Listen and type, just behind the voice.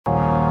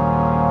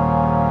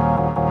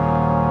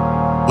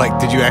Like,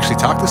 did you actually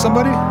talk to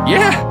somebody?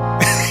 Yeah.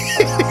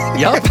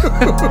 Yup.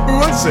 Who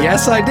was it?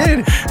 Yes, I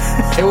did.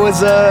 It was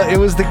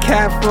the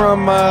cat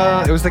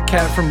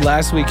from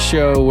last week's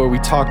show where we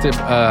talked to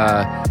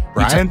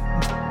Brian?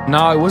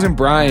 No, it wasn't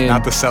Brian.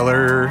 Not the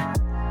cellar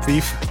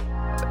thief?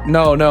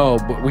 No,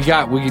 but we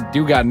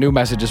do got new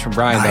messages from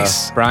Brian.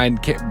 Nice. Though.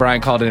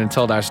 Brian called in and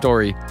told our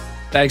story.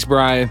 Thanks,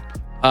 Brian.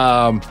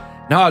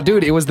 No,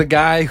 dude, it was the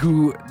guy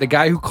who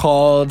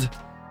called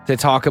to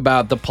talk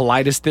about the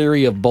politest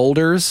theory of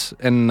boulders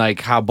and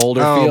like how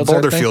boulder fields.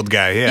 Boulder field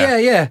guy, yeah.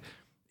 Yeah.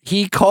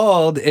 He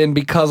called, and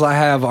because I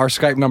have our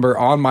Skype number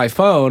on my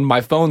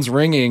phone's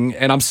ringing,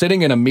 and I'm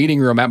sitting in a meeting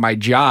room at my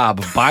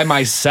job by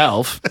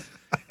myself,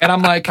 and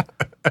I'm like,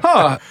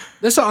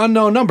 this is an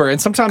unknown number.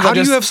 And sometimes How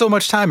do you have so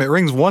much time? It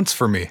rings once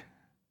for me.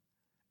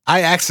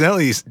 I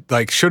accidentally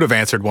should have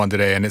answered one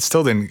today, and it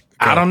still didn't go.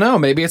 I don't know.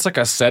 Maybe it's like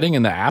a setting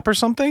in the app or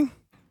something.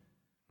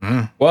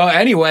 Well,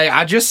 anyway,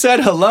 I just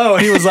said hello,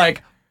 and he was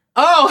like,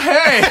 "Oh,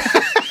 hey,"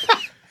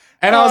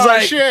 and I was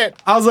like, "Shit!"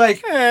 I was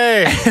like,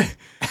 "Hey,"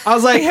 I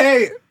was like,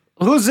 "Hey,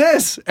 who's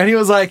this?" And he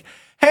was like,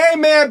 "Hey,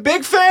 man,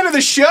 big fan of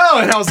the show."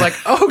 And I was like,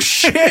 "Oh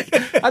shit!"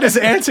 I just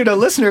answered a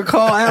listener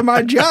call at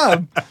my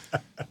job.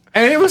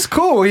 And it was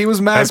cool. He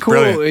was mad That's cool.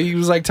 brilliant. He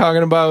was like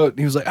talking about,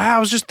 I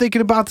was just thinking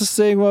about this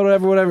thing,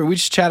 whatever. We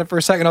just chatted for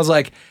a second. I was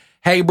like,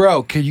 hey,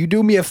 bro, can you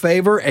do me a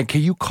favor and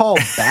can you call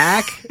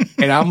back?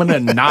 And I'm going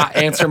to not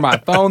answer my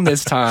phone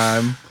this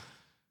time.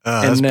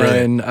 That's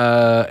brilliant.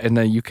 And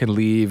then you can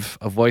leave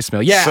a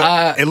voicemail.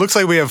 Yeah. So, it looks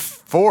like we have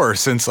 4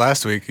 since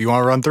last week. You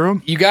want to run through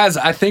them? You guys,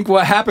 I think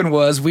what happened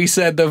was we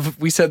said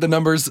the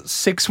numbers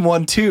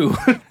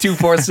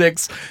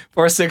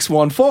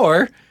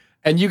 612-246-4614.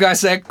 And you guys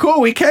said, cool,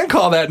 we can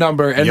call that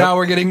number. And now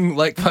we're getting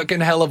like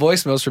fucking hella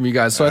voicemails from you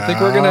guys. So I think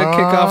we're going to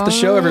kick off the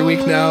show every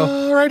week now.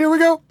 All right, here we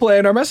go.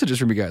 Playing our messages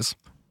from you guys.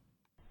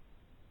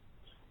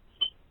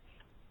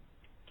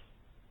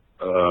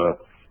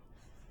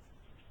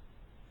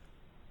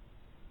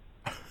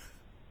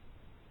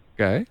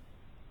 Okay.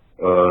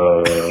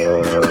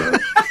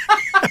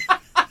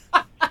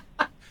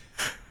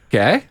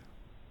 Okay.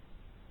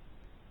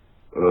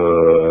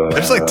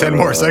 There's like 10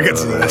 more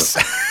seconds of this.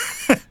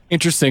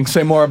 Interesting.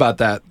 Say more about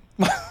that.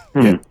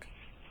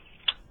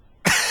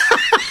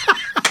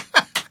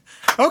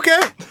 Okay.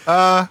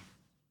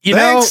 You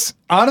Thanks. know,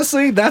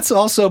 honestly, that's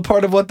also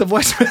part of what the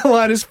voicemail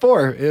line is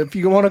for. If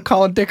you want to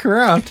call and dick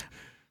around,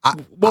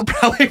 we'll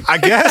probably I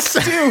guess.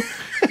 do.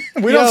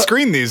 We don't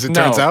screen these, it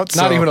turns out.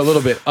 Not so. even a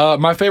little bit.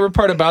 My favorite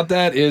part about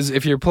that is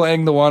if you're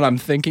playing the one I'm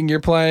thinking you're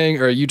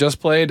playing or you just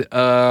played,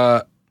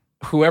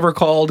 whoever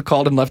called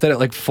and left it at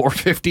like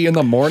 4:50 in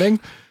the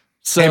morning.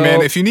 So, hey,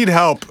 man, if you need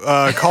help,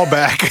 call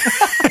back.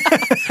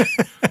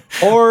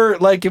 Or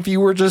like if you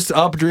were just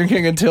up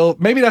drinking until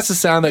maybe that's the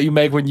sound that you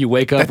make when you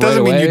wake up. That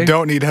doesn't right mean away. you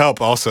don't need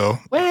help also.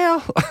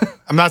 Well,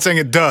 I'm not saying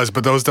it does,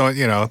 but those don't,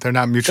 they're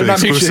not mutually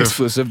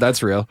exclusive.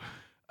 That's real.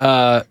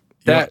 That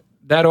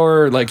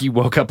or like you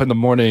woke up in the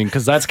morning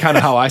because that's kind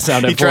of how I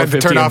sound at 4:50. He tried to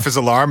turn off his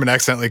alarm and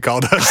accidentally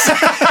called us.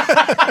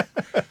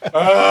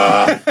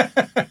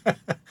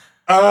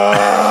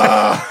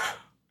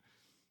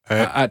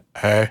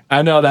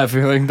 I know that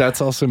feeling.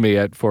 That's also me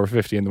at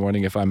 4:50 in the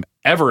morning if I'm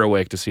ever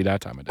awake to see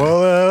that time of day.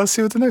 Well, let's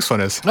see what the next one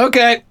is.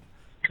 Okay.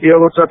 Yo,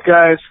 what's up,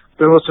 guys?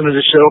 Been listening to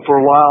the show for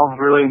a while.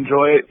 Really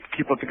enjoy it.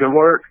 Keep up the good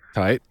work.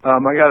 Tight. I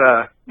got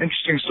a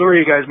interesting story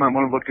you guys might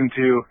want to look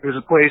into. There's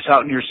a place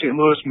out near St.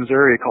 Louis,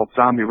 Missouri called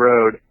Zombie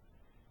Road.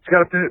 It's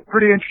got a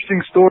pretty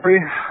interesting story.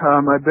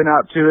 I've been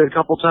out to it a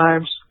couple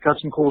times. Got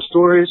some cool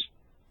stories.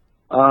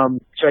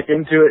 Check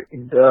into it. I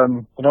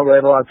don't really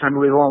have a lot of time to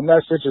leave a long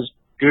message. Just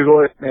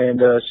Google it and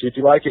see if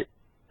you like it.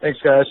 Thanks,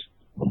 guys.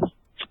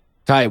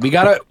 Tight. We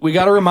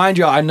gotta remind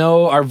y'all. I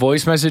know our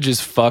voice message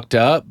is fucked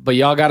up, but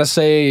y'all gotta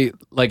say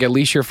like at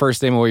least your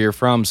first name and where you're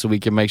from, so we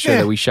can make sure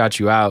that we shout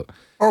you out.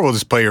 Or we'll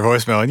just play your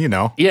voicemail and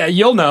Yeah,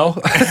 you'll know.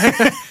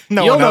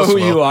 You'll know who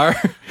you are.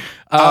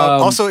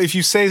 Also, if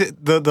you say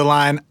the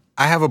line,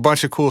 "I have a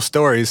bunch of cool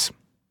stories,"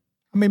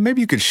 I mean,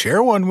 maybe you could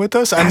share one with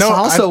us.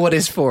 That's what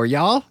it's for,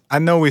 y'all. I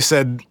know we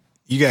said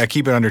you gotta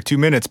keep it under 2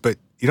 minutes, but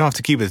you don't have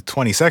to keep it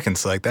 20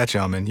 seconds like that,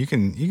 gentlemen. You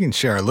can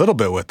share a little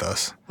bit with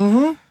us.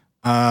 Mm-hmm.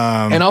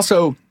 And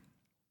also,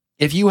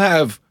 if you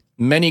have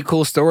many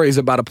cool stories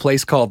about a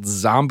place called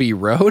Zombie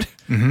Road,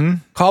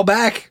 call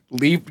back.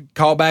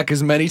 Call back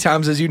as many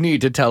times as you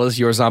need to tell us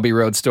your Zombie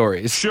Road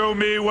stories. Show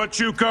me what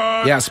you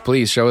got. Yes,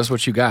 please show us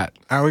what you got.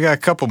 All right, we got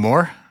a couple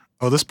more.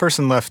 Oh, this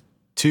person left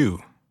 2.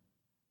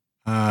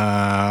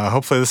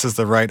 Hopefully this is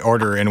the right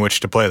order in which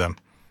to play them.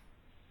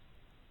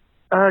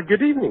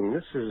 Good evening.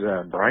 This is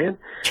Brian.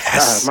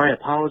 Yes. My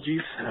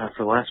apologies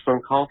for the last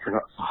phone call for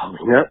not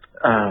following up.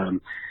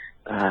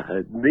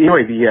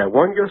 Anyway, the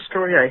one ghost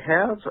story I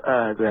have,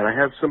 that I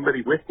have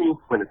somebody with me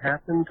when it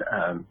happened,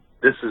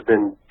 this has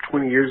been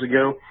 20 years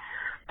ago.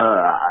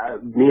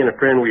 Me and a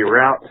friend, we were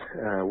out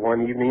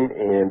one evening,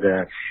 and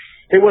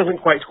it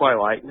wasn't quite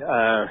twilight.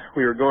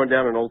 We were going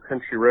down an old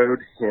country road,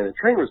 and a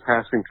train was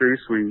passing through,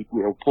 so we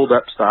pulled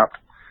up, stopped,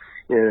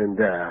 and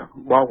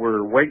while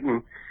we're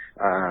waiting,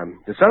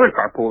 this other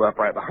car pulled up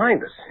right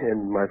behind us,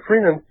 and my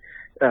friend,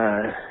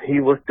 he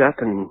looked up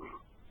and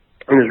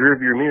in his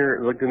rearview mirror,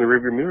 looked in the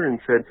rearview mirror and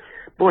said,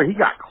 "Boy, he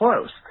got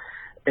close."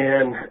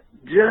 And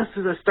just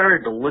as I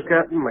started to look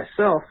up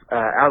myself,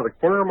 out of the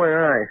corner of my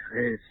eye,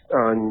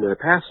 on the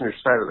passenger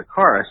side of the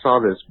car, I saw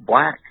this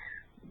black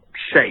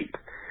shape.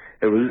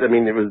 It was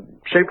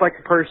shaped like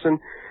a person,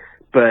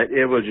 but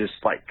it was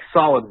just like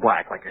solid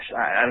black, like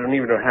I don't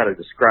even know how to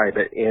describe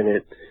it.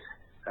 And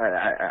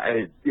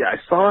I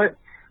saw it.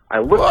 I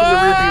looked in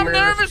the rearview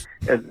mirror,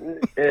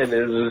 and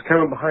it was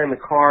coming behind the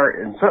car,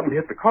 and something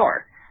hit the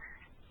car.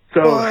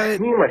 So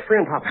me and my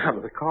friend hop out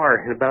of the car,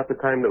 and about the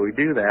time that we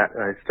do that,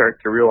 I start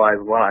to realize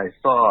what I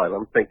saw, and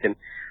I'm thinking,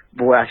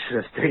 boy, I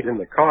should have stayed in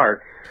the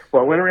car.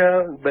 Well, I went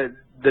around, but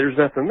there's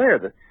nothing there.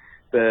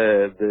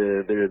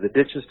 The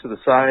ditches to the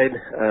side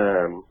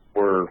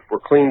were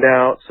cleaned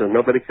out, so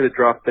nobody could have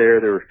dropped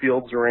there. There were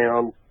fields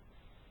around.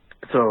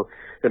 So,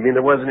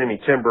 there wasn't any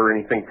timber or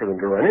anything for them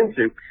to run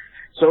into.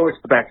 So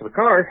it's the back of the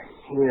car,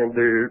 and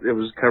it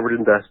was covered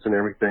in dust and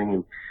everything,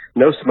 and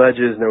no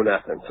smudges, no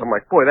nothing. So I'm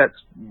like, boy,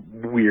 that's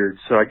weird.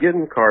 So I get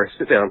in the car,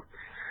 sit down,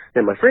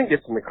 and my friend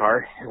gets in the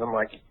car, and I'm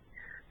like,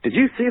 "Did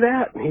you see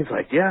that?" And he's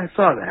like, "Yeah, I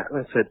saw that."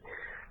 And I said,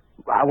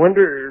 "I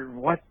wonder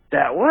what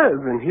that was."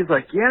 And he's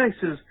like, "Yeah." He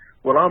says,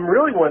 "What I'm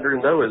really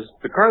wondering, though, is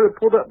the car that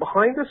pulled up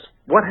behind us,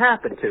 what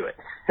happened to it?"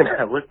 And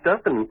I looked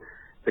up, and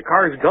the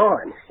car's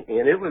gone.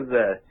 And it was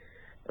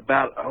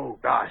about,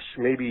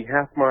 maybe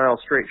half mile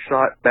straight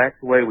shot back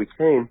the way we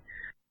came.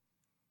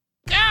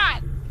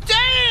 God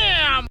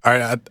damn! All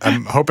right,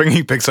 I'm hoping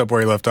he picks up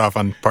where he left off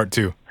on part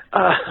 2.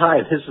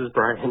 Hi, this is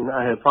Brian.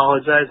 I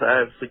apologize.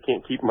 I obviously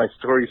can't keep my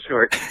story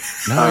short.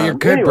 No, you're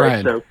good, anyway,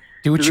 Brian. So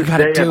do what to you this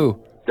gotta day, do.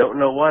 I don't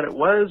know what it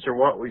was or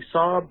what we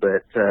saw,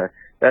 but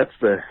that's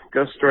the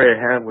ghost story I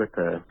have with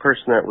the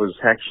person that was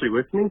actually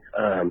with me.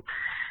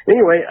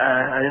 Anyway,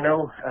 I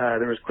know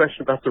there was a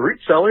question about the root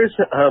cellars.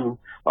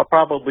 I'll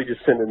probably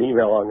just send an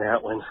email on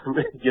that one.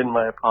 Again,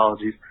 my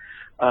apologies.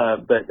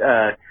 But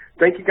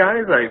thank you,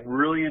 guys. I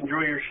really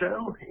enjoy your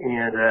show,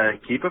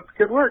 and keep up the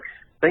good work.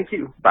 Thank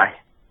you. Bye.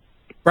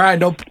 Brian,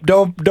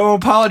 don't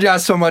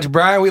apologize so much,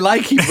 Brian. We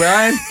like you,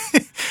 Brian.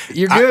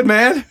 You're good,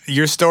 man.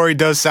 Your story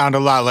does sound a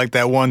lot like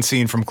that one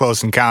scene from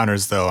Close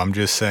Encounters, though. I'm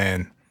just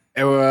saying.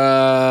 You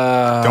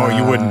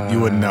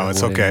wouldn't know.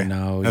 It's okay.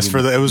 Know. It was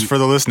for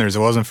the listeners. It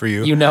wasn't for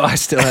you. You know, I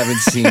still haven't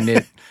seen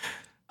it.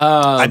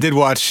 I did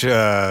watch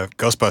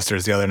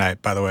Ghostbusters the other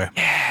night, by the way.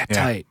 Yeah,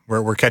 tight.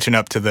 We're catching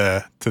up to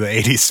the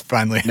 80s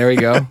finally. There we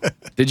go.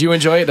 Did you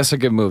enjoy it? That's a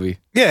good movie.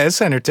 Yeah,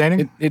 it's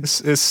entertaining.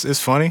 It's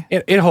funny.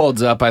 It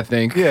holds up, I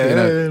think.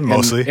 Yeah,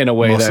 mostly in a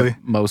way that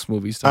most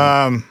movies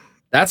don't.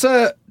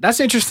 That's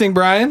interesting,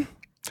 Brian.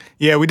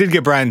 Yeah, we did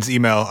get Brian's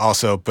email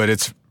also, but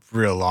it's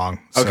real long.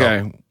 So.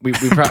 Okay,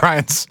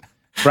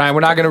 Brian,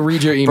 we're not going to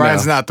read your email.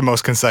 Brian's not the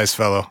most concise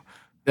fellow.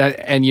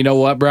 And you know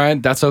what, Brian?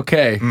 That's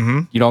okay.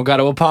 Mm-hmm. You don't got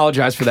to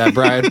apologize for that,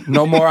 Brian.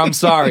 No more I'm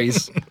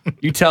sorries.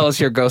 You tell us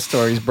your ghost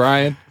stories,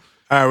 Brian.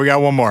 All right, we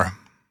got one more.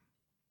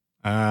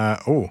 Here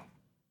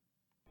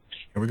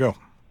we go.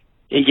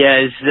 Hey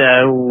guys,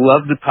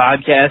 love the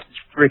podcast. It's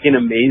freaking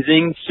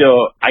amazing.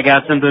 So I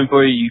got something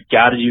for you. You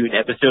got to do an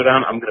episode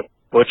on. I'm gonna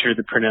butcher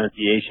the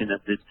pronunciation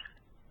of this.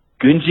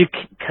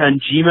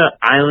 Kanjima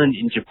Island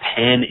in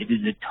Japan. It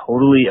is a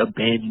totally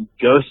abandoned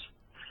ghost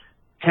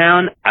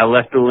town. I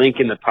left the link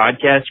in the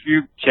podcast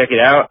group. Check it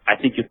out. I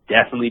think you'll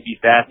definitely be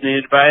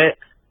fascinated by it.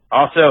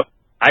 Also,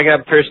 I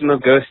got personal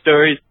ghost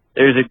stories.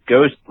 There's a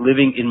ghost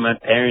living in my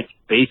parents'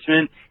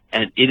 basement,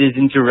 and it has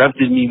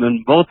interrupted me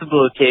on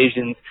multiple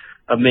occasions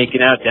of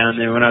making out down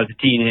there when I was a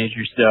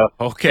teenager. So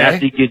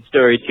that's a good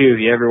story, too. If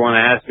you ever want to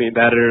ask me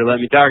about it or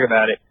let me talk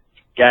about it.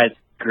 Guys,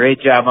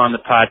 great job on the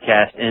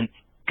podcast. And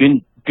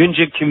Gunja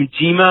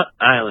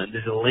Island.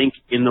 There's a link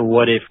in the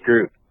What If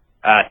group.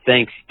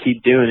 Thanks.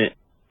 Keep doing it.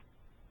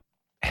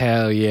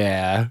 Hell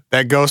yeah.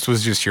 That ghost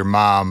was just your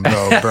mom,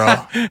 though,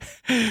 bro.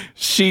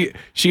 She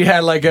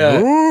had like a...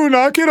 Ooh,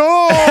 knock it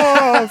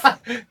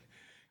off.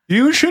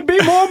 You should be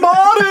more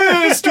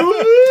modest.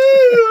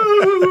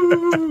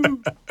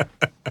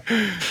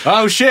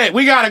 Oh, shit.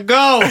 We got to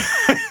go.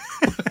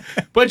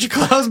 Put your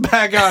clothes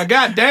back on.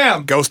 God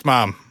damn. Ghost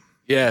mom.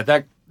 Yeah,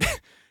 that...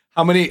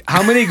 How many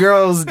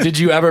girls did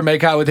you ever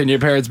make out with in your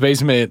parents'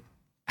 basement,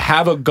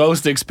 have a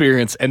ghost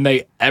experience, and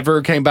they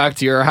ever came back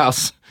to your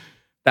house?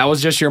 That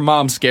was just your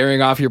mom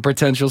scaring off your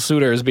potential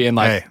suitors, being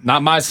like, hey,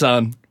 not my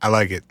son. I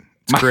like it.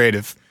 It's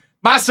creative.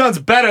 My son's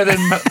better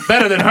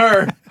than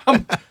her.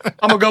 I'm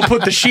gonna go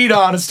put the sheet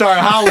on and start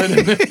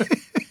howling.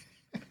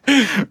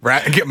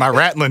 Get my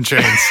rattling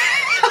chains.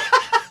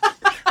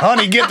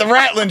 Honey, get the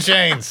rattling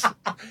chains.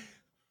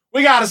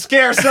 We gotta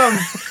scare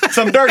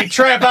some dirty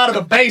tramp out of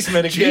the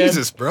basement again.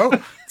 Jesus, bro.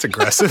 It's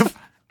aggressive.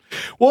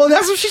 Well,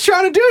 that's what she's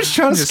trying to do. She's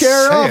trying to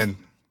scare her off.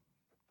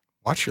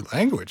 Watch your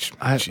language.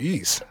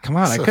 Jeez. Come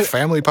on. It's a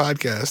family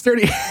podcast.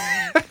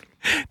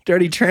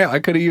 Dirty tramp. I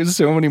could have used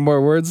so many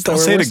more words. Don't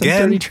say it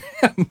again. Dirty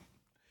tramp.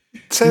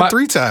 Say it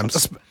 3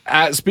 times.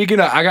 Speaking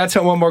of, I got to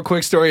tell one more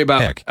quick story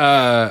about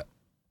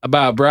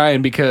about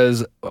Brian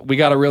because we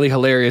got a really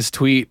hilarious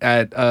tweet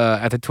at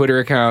the Twitter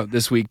account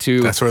this week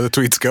too. That's where the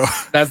tweets go.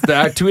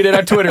 I tweeted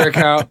our Twitter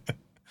account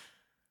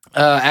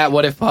at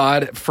What If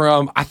Pod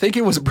from, I think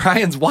it was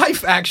Brian's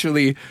wife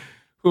actually,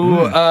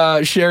 who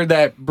shared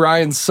that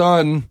Brian's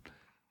son,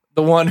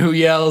 the one who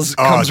yells,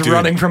 comes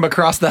running from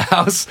across the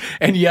house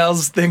and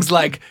yells things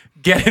like,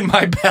 "Get in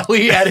my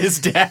belly" at his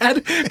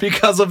dad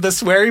because of the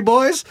sweary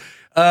boys.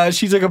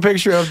 She took a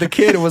picture of the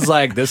kid and was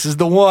like, "This is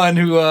the one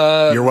who..."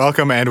 You're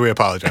welcome, and we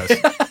apologize.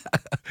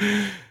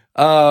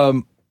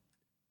 Man,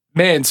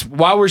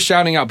 while we're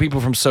shouting out people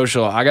from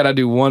social, I got to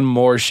do one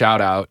more shout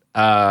out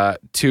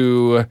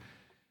to,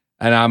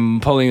 and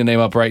I'm pulling the name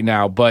up right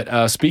now,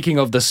 but speaking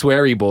of the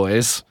sweary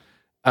boys,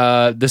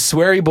 the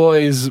sweary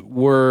boys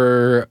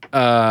were,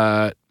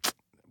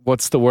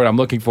 what's the word I'm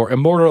looking for?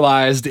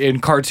 Immortalized in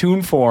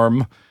cartoon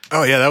form.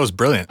 Oh, yeah, that was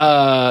brilliant.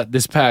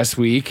 This past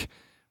week.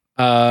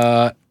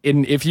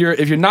 If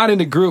you're not in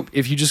the group,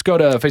 if you just go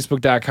to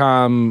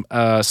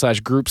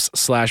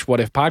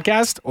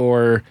facebook.com/groups/whatifpodcast,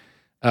 or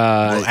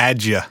we'll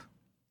add you.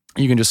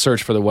 You can just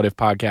search for the What If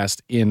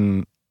Podcast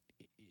in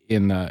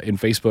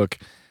Facebook.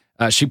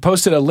 She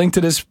posted a link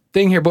to this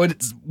thing here,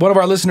 but one of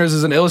our listeners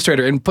is an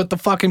illustrator and put the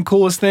fucking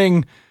coolest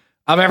thing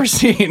I've ever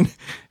seen.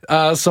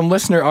 Some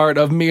listener art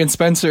of me and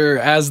Spencer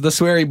as the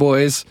sweary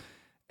boys,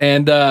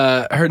 and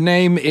her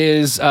name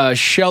is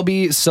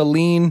Shelby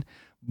Celine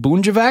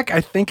Bunjevac,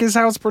 I think is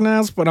how it's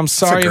pronounced, but I'm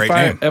sorry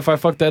if I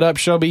fucked that up,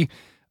 Shelby.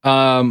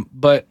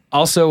 But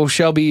also,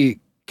 Shelby,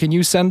 can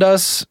you send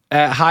us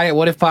at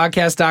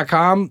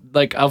hi@whatifpodcast.com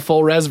like a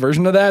full res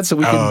version of that so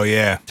we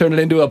can turn it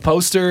into a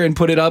poster and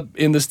put it up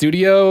in the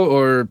studio,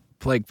 or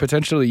like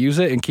potentially use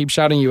it and keep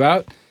shouting you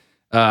out?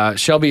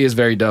 Shelby is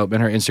very dope,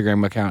 and her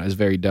Instagram account is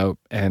very dope,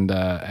 and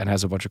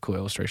has a bunch of cool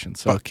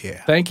illustrations. So fuck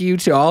yeah. Thank you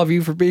to all of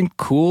you for being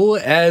cool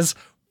as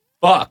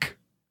fuck.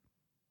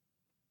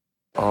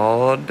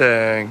 Oh,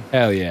 dang.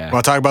 Hell yeah.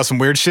 Want to talk about some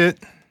weird shit?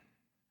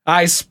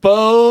 I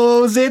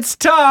suppose it's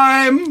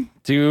time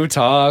to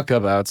talk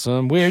about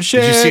some weird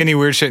shit. Did you see any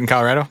weird shit in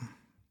Colorado?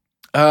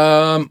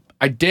 I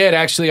did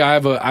actually. I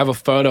have a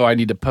photo I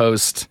need to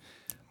post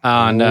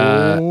on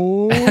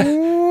on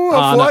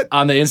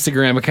the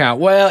Instagram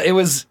account. Well, it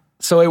was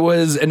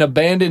an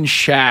abandoned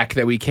shack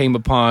that we came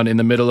upon in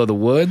the middle of the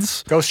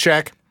woods. Ghost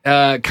shack.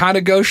 Kind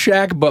of ghost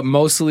shack, but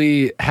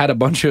mostly had a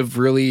bunch of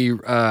really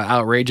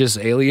outrageous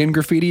alien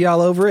graffiti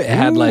all over it.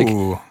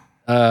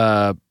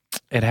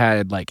 It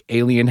had like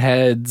alien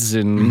heads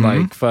and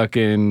like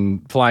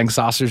fucking flying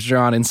saucers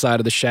drawn inside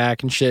of the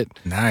shack and shit.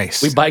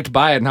 Nice. We biked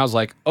by it and I was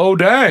like, "Oh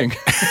dang,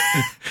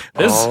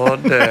 this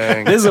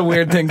is a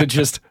weird thing to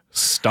just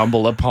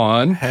stumble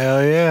upon."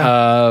 Hell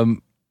yeah.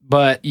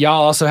 But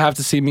y'all also have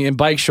to see me in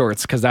bike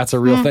shorts because that's a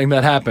real thing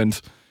that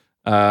happened.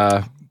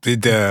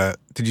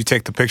 Did you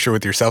take the picture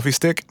with your selfie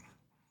stick?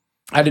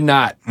 I did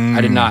not.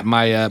 I did not.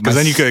 Because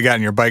then you could have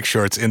gotten your bike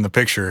shorts in the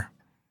picture.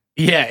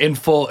 Yeah, in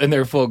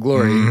their full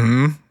glory.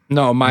 Mm-hmm.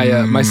 No,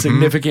 my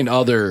significant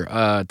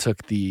other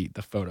took the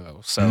photo,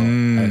 so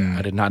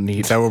I did not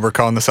need. Is that what we're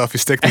calling the selfie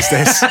stick these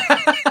days?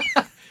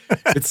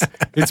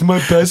 It's my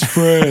best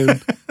friend,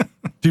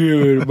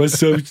 dude. My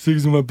selfie stick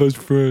is my best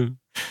friend.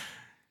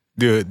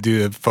 Do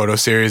a photo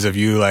series of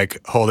you like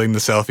holding the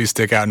selfie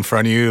stick out in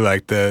front of you,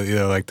 like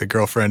the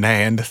girlfriend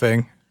hand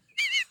thing.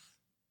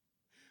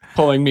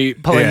 Pulling me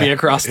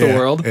across the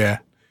world. Yeah.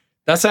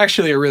 That's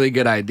actually a really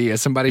good idea.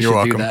 Somebody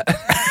should do that.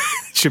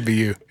 It should be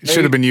you. It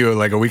should have been you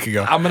like a week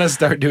ago. I'm going to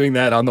start doing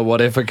that on the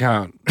What If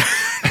account.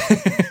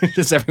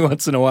 Just every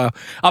once in a while.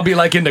 I'll be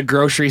like in the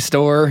grocery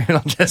store and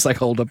I'll just like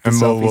hold up the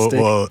selfie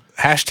stick. Well,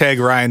 hashtag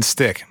Ryan's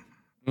stick.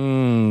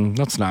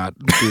 Let's not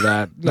do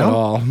that at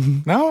all.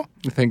 No?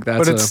 I think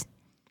that's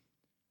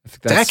it's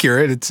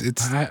accurate.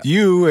 It's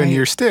you and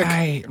your stick.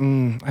 I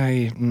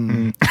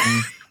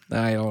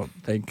don't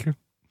think.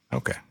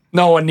 Okay.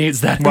 No one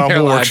needs that. Well,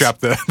 we'll lives. workshop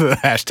the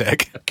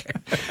hashtag. Okay.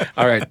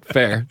 All right.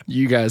 Fair.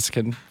 You guys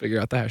can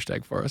figure out the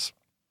hashtag for us.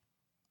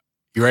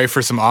 You ready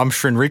for some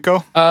Amsterdam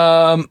Rico?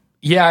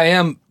 Yeah, I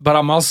am, but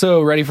I'm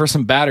also ready for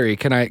some battery.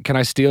 Can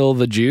I steal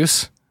the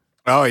juice?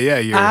 Oh yeah,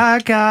 I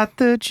got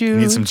the juice. You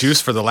need some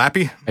juice for the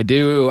lappy? I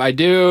do.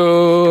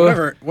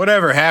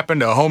 Whatever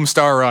happened to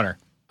Homestar Runner?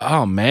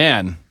 Oh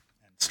man.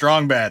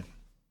 Strong bad.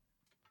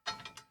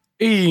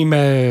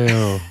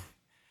 Email.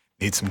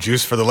 Need some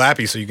juice for the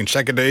lappy so you can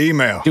check the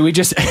email. Did we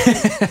just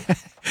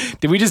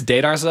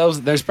date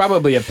ourselves? There's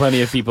probably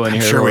plenty of people in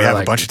here. I'm sure we have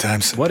like, a bunch of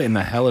times. What in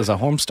the hell is a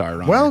Homestar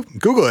Runner? Well,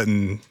 Google it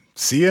and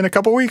see you in a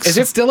couple weeks. Is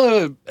it still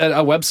a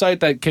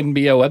website that can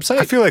be a website?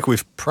 I feel like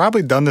we've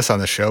probably done this on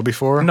the show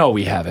before. No,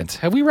 we haven't.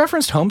 Have we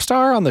referenced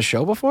Homestar on the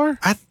show before?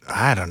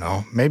 I don't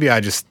know. Maybe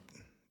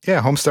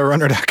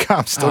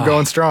homestarrunner.com. Still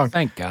going strong.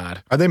 Thank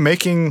God. Are they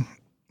making...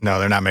 No,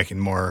 they're not making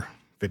more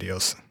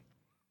videos.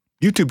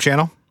 YouTube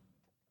channel.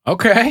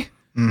 Okay.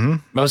 Mm-hmm.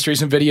 Most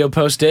recent video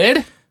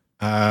posted.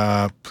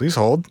 Please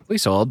hold.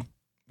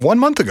 1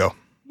 month ago.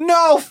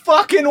 No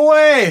fucking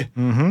way.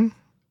 Mm-hmm.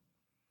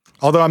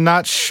 Although I'm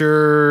not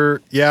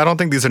sure. Yeah, I don't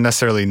think these are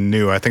necessarily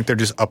new. I think they're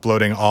just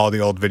uploading all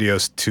the old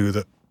videos to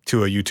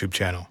a YouTube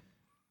channel.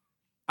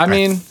 I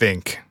mean,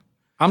 think.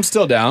 I'm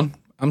still down.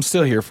 I'm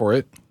still here for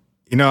it.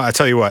 You know, I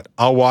tell you what,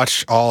 I'll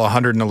watch all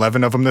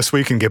 111 of them this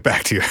week and get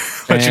back to you.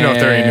 Let you know if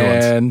there are any new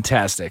ones.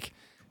 Fantastic.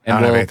 I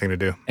don't have anything to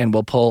do. And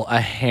we'll pull a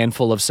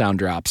handful of sound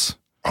drops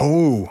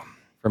Oh.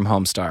 from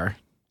Homestar.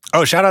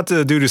 Oh, shout out to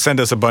the dude who sent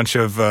us a bunch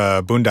of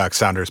Boondock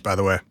sounders, by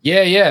the way.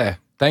 Yeah.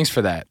 Thanks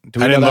for that. I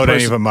didn't load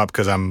any of them up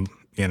because I'm,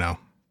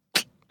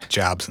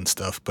 jobs and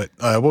stuff, but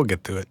we'll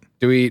get to it.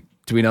 Do we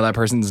know that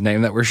person's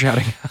name that we're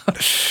shouting out?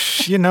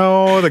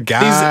 The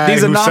guy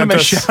These who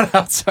anonymous sent us, shout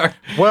outs are.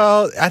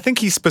 Well, I think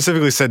he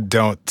specifically said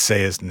don't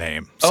say his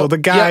name. So the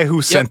guy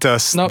who sent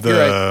us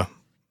the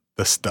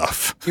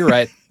stuff. You're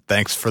right.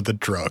 Thanks for the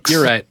drugs.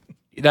 You're right.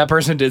 That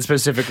person did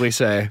specifically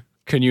say,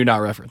 "Can you not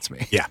reference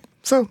me?" Yeah.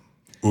 So,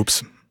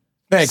 oops.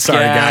 Thanks, Sorry,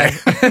 guy.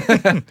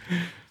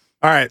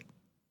 All right.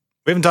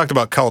 We haven't talked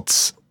about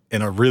cults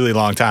in a really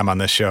long time on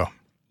this show.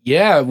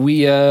 Yeah,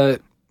 we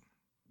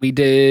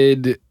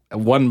did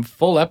one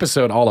full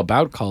episode all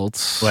about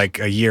cults. Like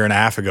a year and a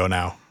half ago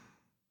now.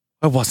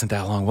 It wasn't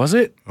that long, was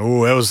it?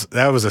 Oh,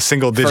 that was a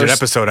single digit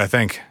episode, I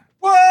think.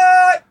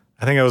 What?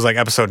 I think it was like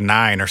episode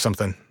 9 or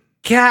something.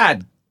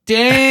 God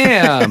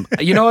damn.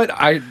 You know what?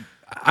 I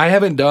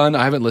haven't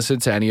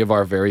listened to any of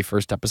our very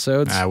first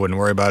episodes. I wouldn't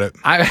worry about it.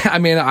 I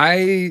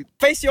mean,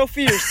 face your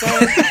fears,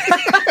 son.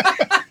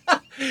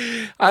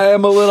 I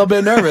am a little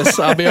bit nervous.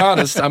 I'll be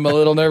honest. I'm a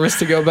little nervous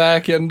to go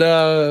back and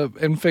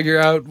figure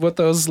out what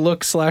those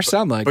look /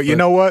 sound like. But you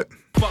know what?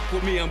 Fuck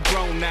with me, I'm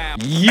grown now.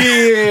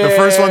 Yeah. The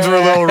first ones were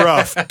a little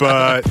rough,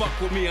 but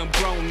Fuck with me, I'm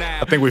grown now.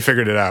 I think we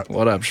figured it out.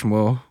 What up,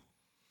 Shmuel?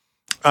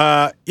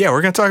 Yeah,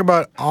 we're gonna talk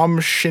about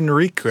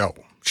Shinrikyo.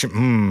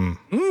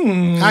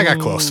 I got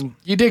close.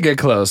 You did get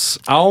close.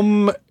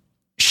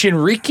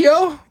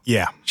 Shinrikyo?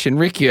 Yeah.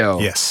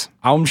 Shinrikyo. Yes.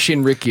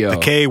 Shinrikyo. The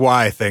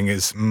KY thing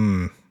is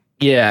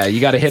Yeah, you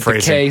got to hit Phrasing.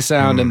 the K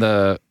sound and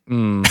the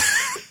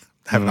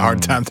having a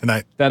hard time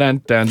tonight. dun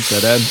dun dun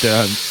dun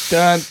dun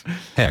dun.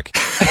 Heck.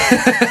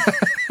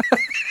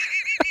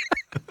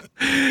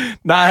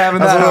 Not having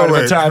That's that a hard of little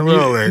a late, time. a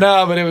little late.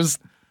 No, but it was.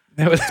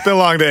 It's been a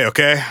long day,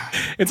 okay?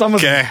 It's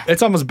almost. Okay.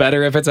 It's almost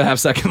better if it's a half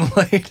second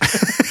late.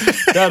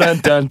 Dun dun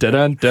dun dun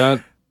dun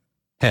dun.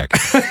 Heck.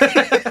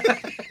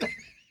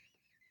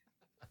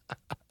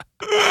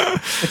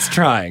 It's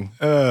trying.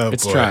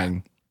 It's boy.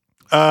 trying.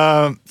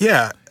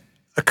 Yeah.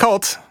 A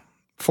cult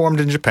formed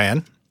in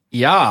Japan.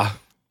 Yeah.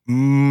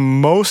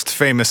 Most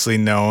famously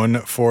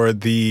known for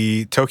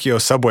the Tokyo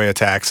subway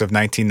attacks of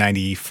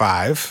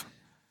 1995.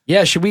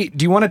 Yeah. Do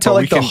you want to tell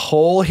Well, like the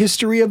whole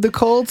history of the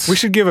cults? We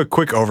should give a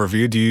quick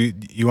overview. Do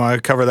you want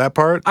to cover that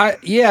part? I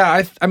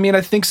mean,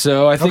 I think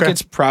so. I think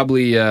it's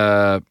probably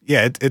yeah,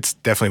 it's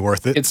definitely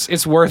worth it.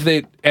 It's worth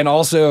it, and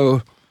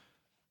also,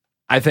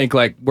 I think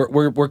like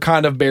we're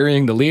kind of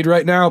burying the lead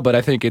right now, but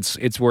I think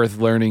it's worth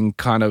learning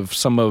kind of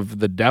some of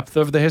the depth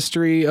of the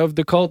history of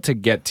the cult to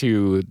get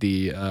to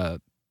the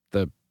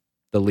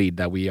lead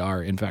that we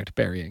are in fact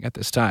burying at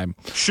this time.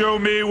 Show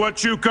me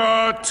what you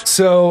got.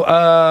 So,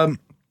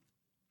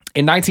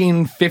 in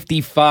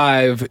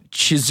 1955,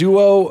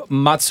 Chizuo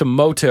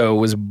Matsumoto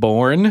was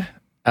born,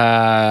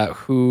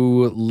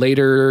 who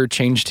later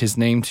changed his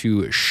name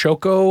to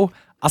Shoko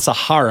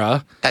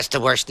Asahara. That's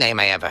the worst name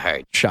I ever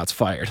heard. Shots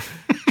fired.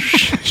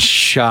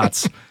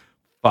 Shots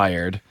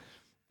fired.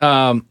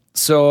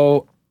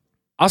 So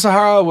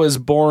Asahara was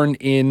born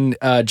in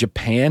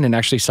Japan and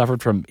actually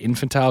suffered from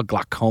infantile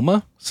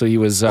glaucoma. So he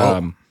was...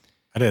 I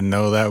didn't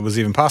know that was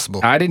even possible.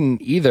 I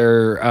didn't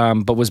either,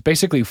 but was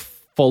basically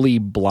fully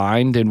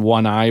blind in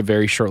one eye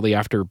very shortly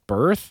after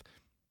birth.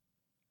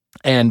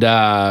 And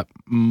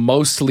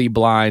mostly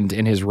blind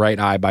in his right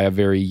eye by a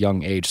very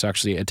young age. So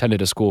actually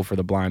attended a school for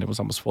the blind and was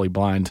almost fully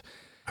blind.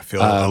 I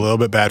feel a little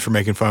bit bad for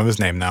making fun of his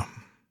name now.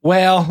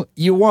 Well,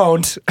 you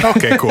won't.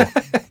 Okay, cool.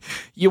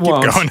 You Keep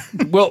won't. going.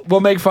 We'll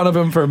make fun of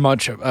him for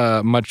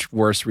much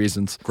worse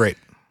reasons. Great.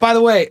 By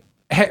the way,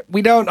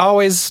 we don't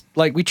always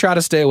we try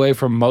to stay away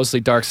from mostly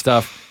dark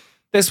stuff.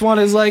 This one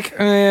is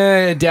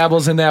it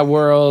dabbles in that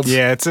world.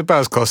 Yeah, it's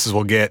about as close as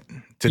we'll get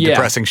to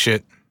depressing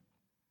shit.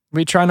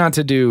 We try not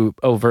to do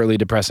overtly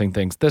depressing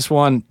things. This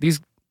one,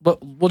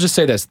 we'll just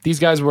say this: these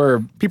guys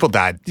were People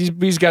died.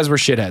 these guys were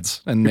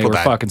shitheads, and they People were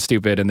died. fucking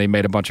stupid, and they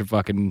made a bunch of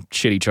fucking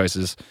shitty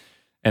choices,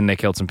 and they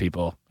killed some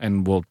people,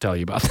 and we'll tell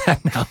you about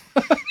that now.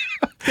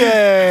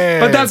 Yay!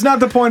 But that's not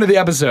the point of the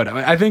episode.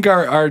 I think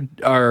our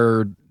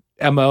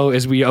MO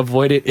is we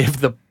avoid it if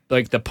the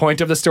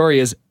point of the story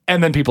is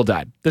and then people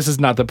died. This is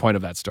not the point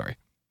of that story.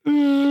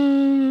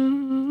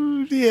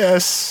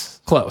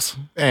 Yes. Close.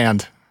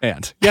 And.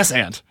 Yes,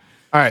 and.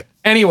 All right.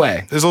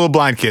 Anyway. There's a little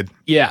blind kid.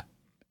 Yeah.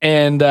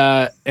 And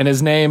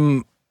his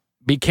name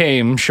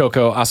became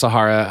Shoko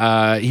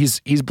Asahara.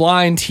 He's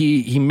blind.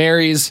 He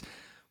marries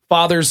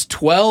father's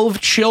 12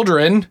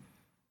 children.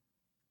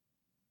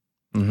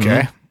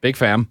 Okay. Big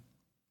fam.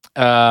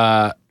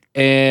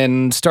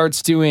 And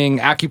starts doing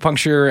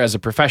acupuncture as a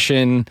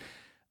profession.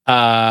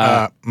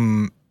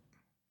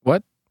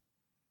 What?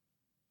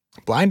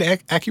 Blind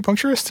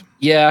acupuncturist?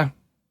 Yeah.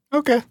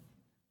 Okay.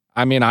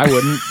 I mean, I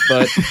wouldn't,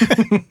 but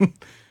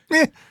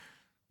Eh.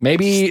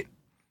 maybe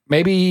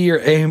Maybe your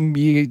aim,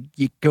 you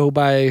go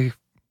by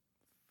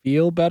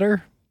feel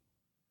better.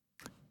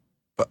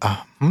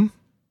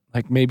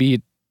 Like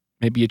maybe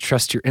you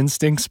trust your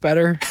instincts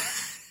better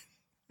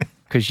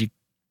because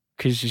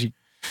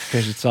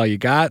it's all you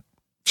got.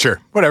 Sure,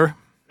 whatever.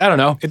 I don't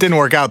know. It didn't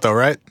work out though,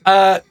 right?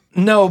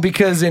 No,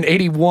 because in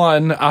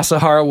 1981,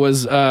 Asahara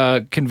was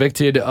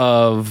convicted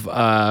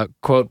of,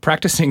 quote,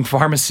 practicing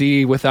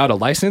pharmacy without a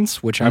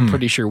license, which I'm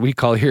pretty sure we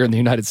call here in the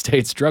United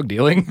States drug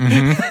dealing.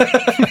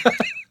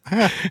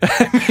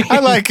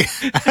 I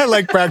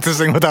like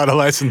practicing without a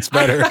license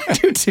better. I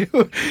do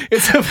too.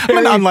 I'm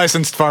an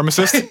unlicensed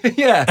pharmacist.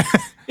 Yeah.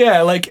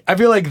 Like I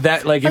feel like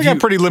that. Like I got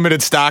pretty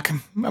limited stock.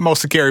 I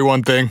mostly carry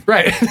one thing.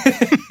 Right.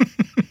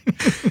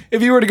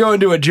 If you were to go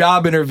into a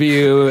job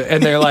interview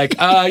and they're like,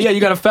 yeah,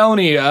 you got a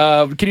felony.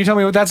 Can you tell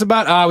me what that's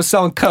about? I was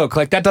selling coke.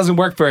 Like that doesn't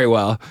work very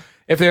well.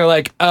 If they're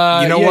like,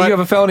 what? You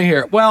have a felony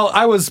here. Well,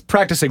 I was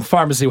practicing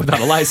pharmacy without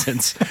a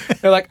license.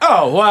 They're like,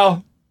 oh,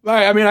 well.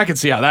 I mean, I can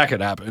see how that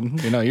could happen.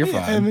 You're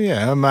fine.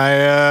 Yeah,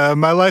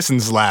 my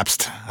license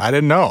lapsed. I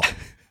didn't know.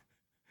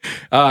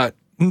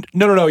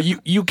 No.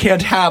 You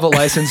can't have a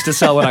license to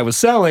sell what I was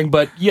selling,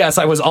 but yes,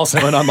 I was also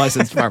an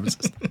unlicensed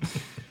pharmacist.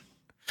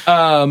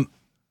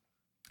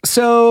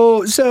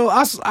 So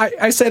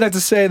I say that to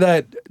say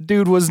that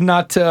dude was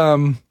not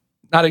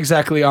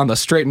exactly on the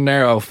straight and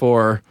narrow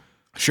for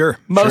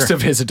most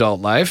of his adult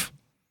life.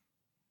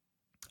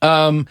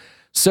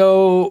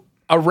 So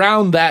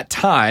around that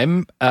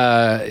time,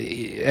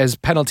 as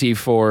penalty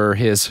for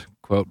his,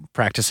 quote,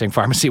 practicing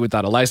pharmacy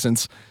without a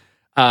license,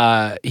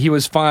 he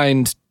was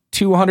fined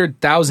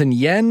 200,000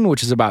 yen,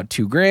 which is about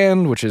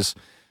 $2,000, which is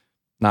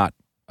not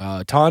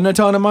a ton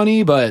of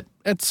money, but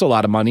it's a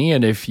lot of money.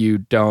 And if you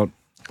don't,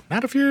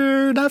 not if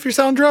you're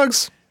selling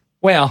drugs.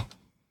 Well,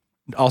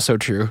 also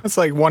true. That's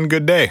like one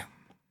good day.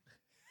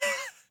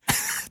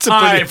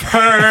 I've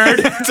heard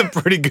it's a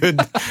pretty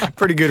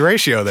good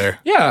ratio there.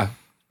 Yeah.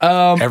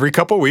 Every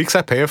couple of weeks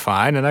I pay a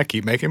fine and I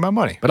keep making my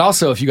money. But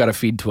also, if you got to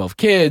feed 12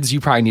 kids, you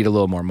probably need a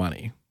little more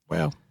money.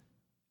 Well,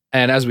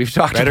 and as we've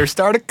talked better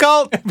start a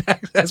cult.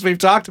 As we've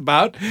talked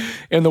about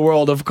in the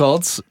world of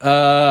cults,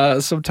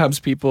 sometimes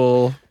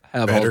people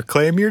have better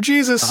claim your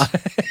Jesus.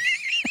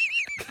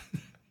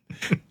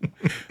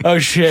 Oh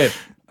shit,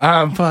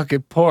 I'm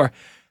fucking poor.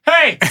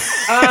 Hey,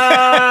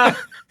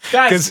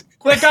 guys,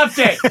 quick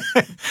update.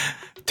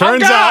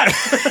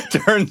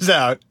 Turns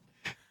out,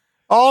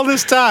 all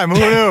this time, who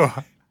knew?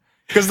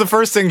 Because the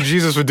first thing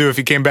Jesus would do if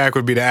he came back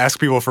would be to ask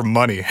people for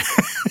money.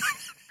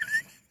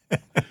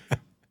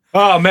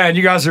 Oh man,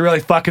 you guys are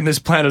really fucking this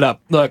planet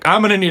up. Look,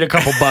 I'm gonna need a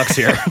couple bucks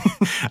here.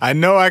 I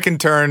know I can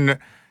turn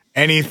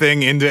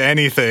anything into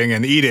anything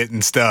and eat it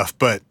and stuff,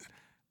 but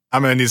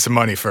I'm gonna need some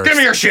money first. Give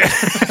me your shit.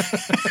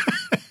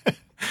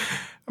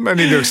 I'm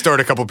gonna need to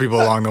extort a couple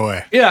people along the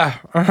way.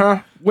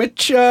 Yeah,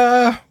 Which,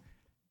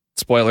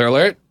 spoiler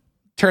alert,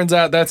 turns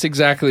out that's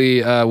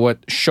exactly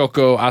what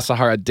Shoko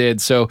Asahara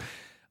did. So,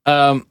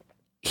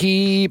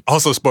 he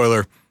also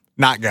spoiler,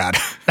 not God.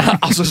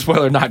 Also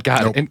spoiler, not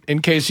God. Nope.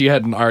 In case you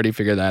hadn't already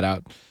figured that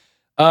out.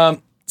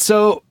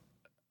 So,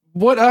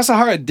 what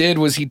Asahara did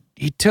was he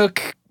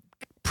took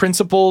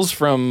principles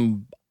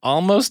from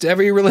almost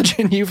every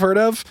religion you've heard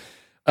of.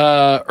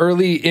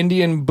 Early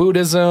Indian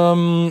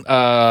Buddhism,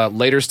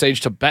 later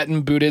stage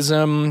Tibetan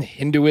Buddhism,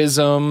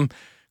 Hinduism,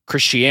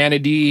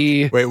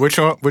 Christianity. Wait, which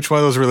one of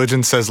those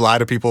religions says lie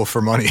to people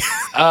for money?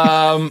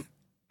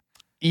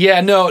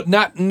 Yeah, no,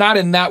 not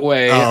in that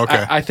way. Oh,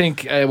 okay. I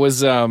think it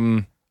was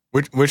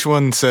which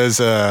one says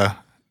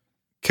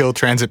kill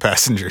transit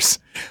passengers?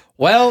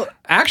 Well,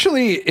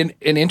 actually, an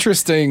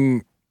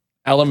interesting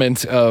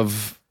element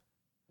of,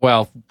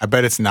 well, I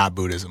bet it's not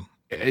Buddhism.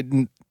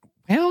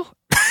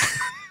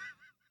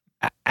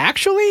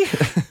 Actually,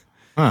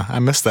 I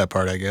missed that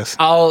part, I guess.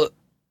 I'll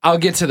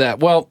get to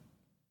that. Well,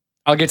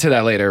 I'll get to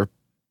that later.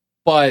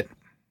 But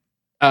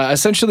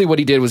essentially what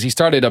he did was he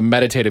started a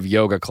meditative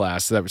yoga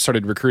class that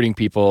started recruiting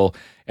people,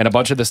 and a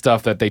bunch of the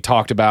stuff that they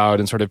talked about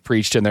and sort of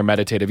preached in their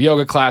meditative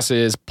yoga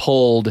classes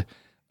pulled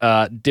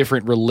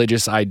different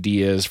religious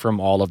ideas from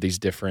all of these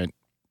different,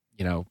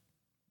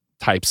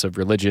 types of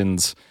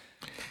religions.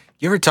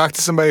 You ever talk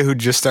to somebody who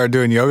just started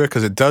doing yoga?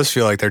 Because it does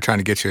feel like they're trying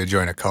to get you to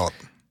join a cult.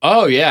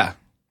 Oh, yeah.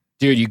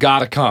 Dude, you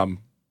gotta come.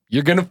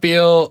 You're gonna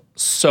feel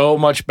so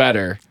much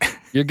better.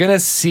 You're gonna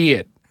see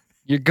it.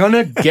 You're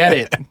gonna get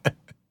it.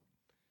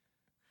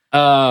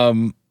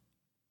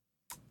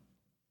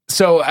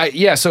 So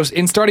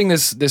in starting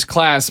this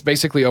class,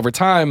 basically over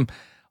time,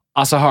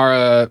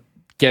 Asahara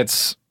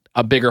gets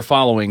a bigger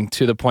following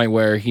to the point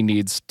where he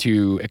needs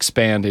to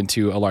expand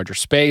into a larger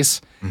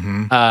space,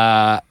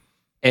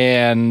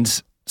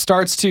 and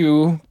starts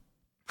to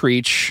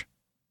preach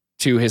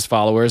to his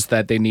followers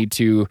that they need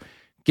to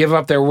give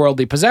up their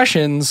worldly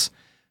possessions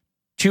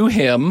to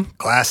him.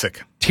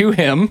 Classic. To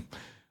him.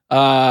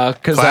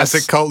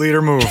 Classic cult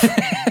leader move.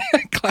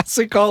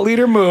 Classic cult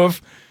leader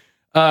move.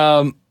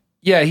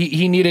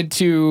 He needed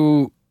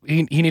to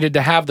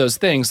have those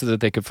things so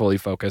that they could fully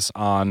focus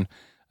on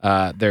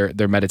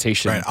their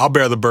meditation. Right. I'll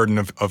bear the burden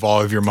of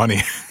all of your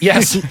money.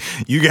 Yes.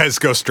 You guys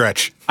go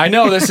stretch. I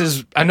know this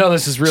is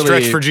really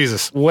Stretch for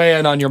Jesus.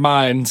 weighing on your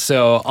mind,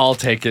 so I'll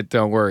take it.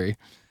 Don't worry.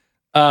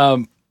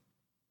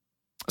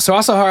 So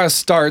Asahara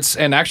starts,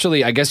 and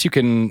actually, I guess you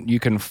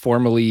can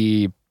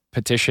formally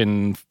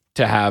petition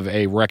to have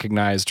a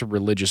recognized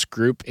religious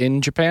group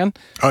in Japan.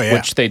 Oh yeah,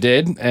 which they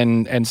did,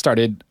 and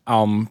started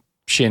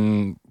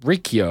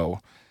Shinrikyo.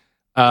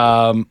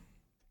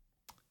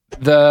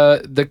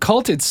 The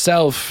cult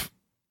itself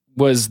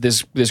was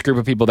this group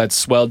of people that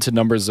swelled to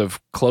numbers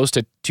of close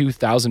to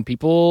 2,000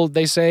 people,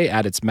 they say,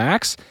 at its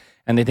max.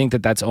 And they think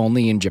that that's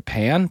only in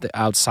Japan.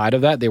 Outside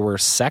of that, there were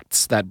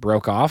sects that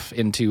broke off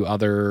into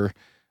other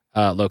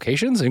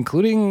locations,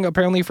 including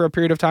apparently for a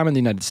period of time in the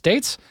United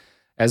States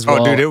as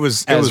well. Oh, dude, it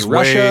was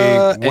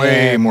Russia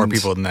way more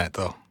people than that,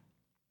 though.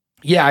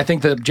 Yeah, I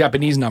think the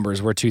Japanese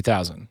numbers were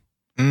 2,000.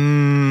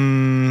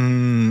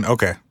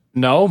 Okay.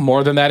 No,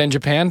 more than that in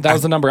Japan? That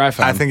was the number I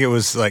found. I think it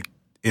was like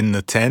in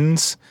the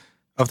tens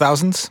of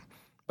thousands.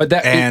 But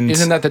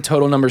isn't that the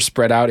total number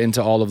spread out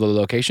into all of the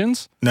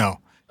locations? No.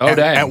 Oh,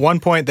 dang. At one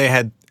point, they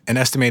had an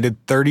estimated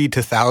 30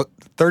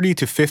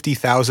 to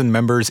 50,000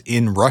 members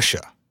in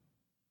Russia.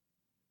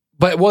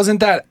 But wasn't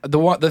that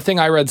the thing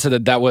I read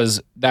said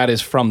that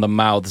is from the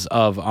mouths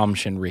of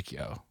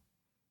Shinrikyo?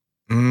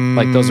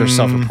 Like those are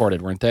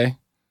self-reported, weren't they?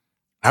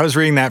 I was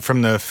reading that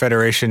from the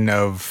Federation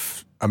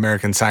of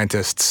American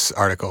Scientists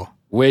article.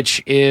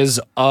 Which is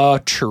a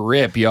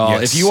trip,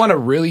 y'all. Yes. If you want to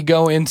really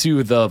go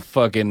into the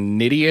fucking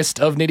nittiest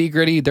of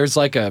nitty-gritty, there's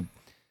like I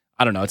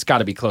don't know, it's got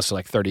to be close to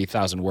like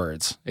 30,000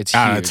 words. It's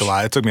huge. It's a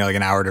lot. It took me like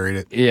an hour to read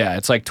it. Yeah,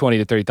 it's like 20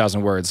 to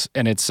 30,000 words.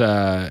 And it's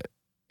the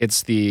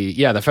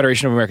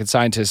Federation of American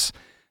Scientists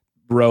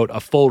wrote a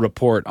full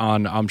report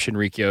on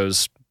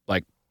Shinrikyo's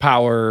like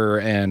power,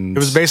 and it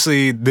was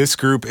basically this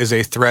group is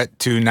a threat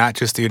to not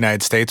just the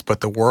United States but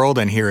the world,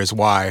 and here is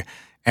why.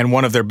 And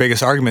one of their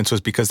biggest arguments was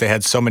because they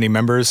had so many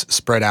members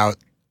spread out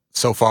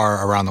so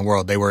far around the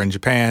world. They were in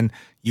Japan,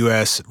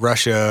 US,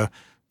 Russia,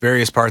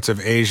 various parts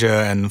of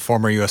Asia and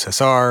former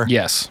USSR.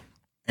 Yes.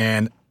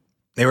 And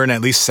they were in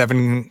at least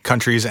 7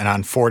 countries and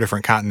on 4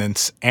 different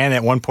continents, and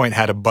at one point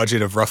had a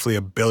budget of roughly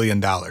 $1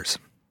 billion.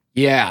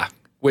 Yeah,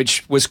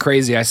 which was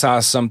crazy. I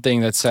saw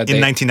something that said in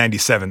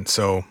 1997,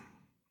 so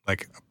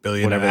like $1.5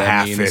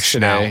 billion-ish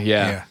now.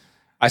 Yeah.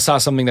 I saw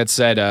something that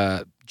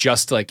said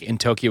just like in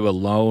Tokyo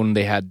alone,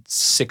 they had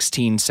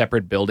 16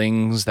 separate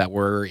buildings that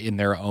were in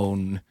their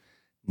own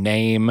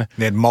name.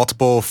 They had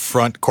multiple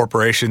front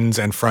corporations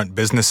and front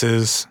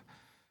businesses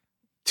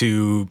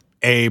to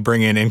A,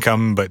 bring in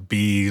income, but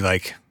B,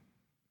 like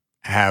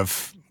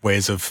have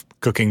ways of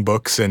cooking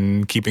books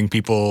and keeping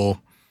people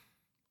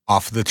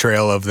off the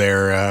trail of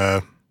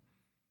their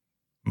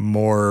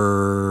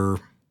more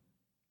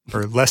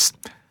or less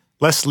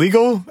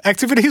legal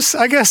activities,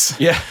 I guess.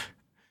 Yeah.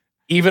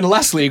 Even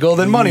less legal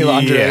than money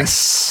laundering.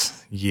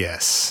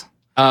 Yes.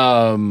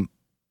 But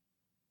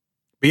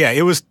yeah,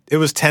 it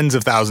was tens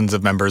of thousands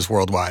of members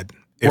worldwide,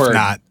 if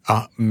not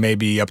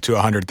maybe up to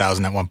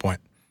 100,000 at one point.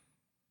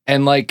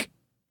 And like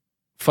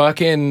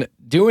fucking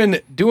doing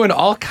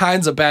all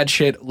kinds of bad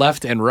shit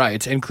left and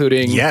right,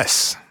 including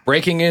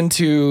breaking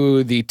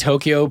into the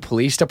Tokyo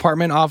Police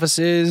Department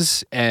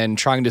offices and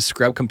trying to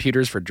scrub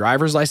computers for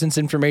driver's license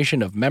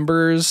information of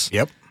members.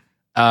 Yep.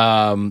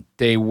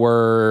 They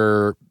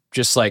were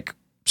just like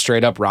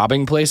straight up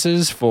robbing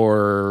places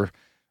for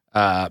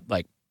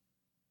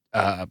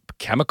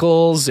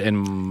chemicals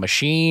and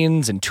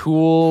machines and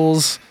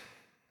tools.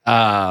 They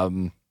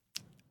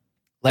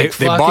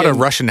bought a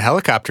Russian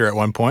helicopter at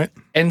one point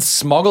and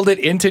smuggled it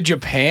into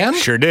Japan.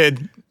 Sure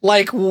did.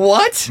 Like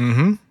what?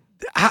 Mm-hmm.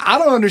 I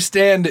don't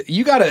understand.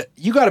 You gotta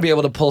be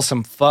able to pull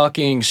some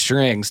fucking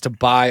strings to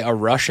buy a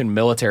Russian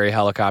military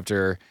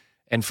helicopter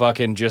and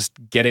fucking just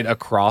get it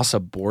across a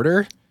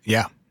border.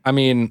 Yeah. I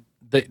mean,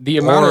 the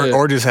amount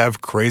or just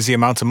have crazy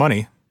amounts of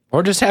money.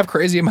 Or just have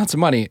crazy amounts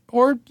of money.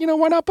 Or,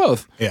 why not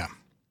both? Yeah.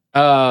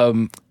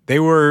 They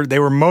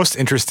were most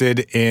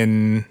interested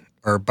in,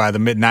 or by the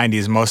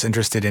mid-90s, most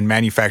interested in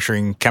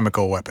manufacturing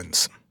chemical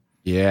weapons.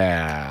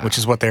 Yeah. Which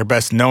is what they're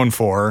best known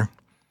for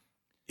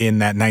in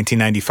that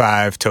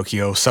 1995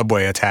 Tokyo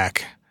subway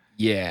attack.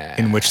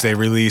 Yeah. In which they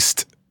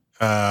released,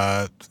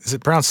 is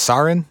it pronounced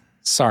sarin?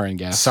 Sarin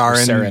gas.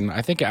 Sarin.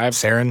 I think I've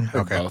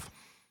heard both.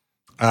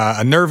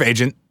 A nerve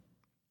agent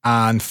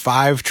on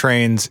 5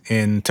 trains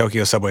in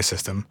Tokyo subway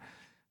system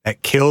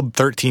that killed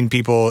 13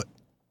 people,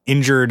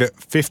 injured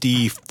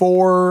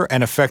 54,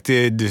 and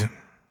affected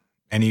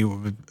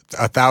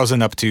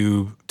 1,000 up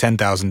to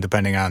 10,000,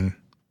 depending on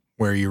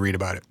where you read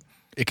about it.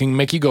 It can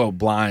make you go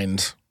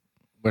blind,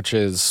 which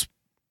is,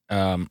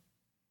 I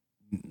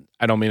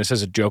don't mean this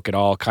as a joke at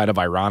all, kind of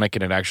ironic,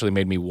 and it actually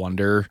made me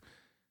wonder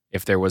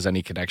if there was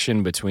any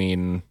connection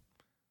between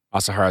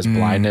Asahara's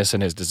blindness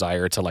and his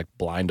desire to like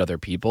blind other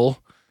people.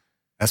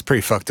 That's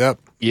pretty fucked up.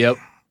 Yep.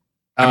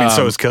 I mean,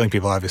 so is killing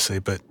people, obviously,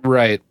 but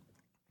right.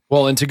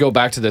 Well, and to go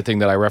back to the thing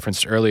that I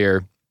referenced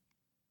earlier,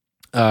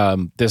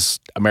 this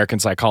American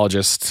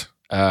psychologist,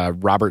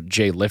 Robert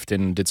J.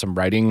 Lifton, did some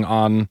writing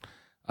on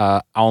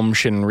Aum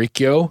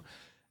Shinrikyo.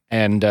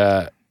 And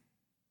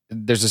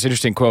there's this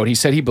interesting quote. He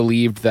said he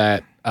believed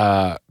that,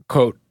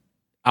 quote,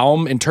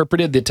 Aum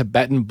interpreted the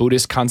Tibetan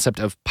Buddhist concept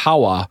of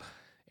pawa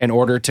in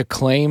order to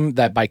claim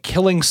that by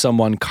killing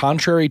someone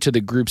contrary to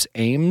the group's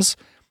aims,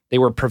 they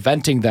were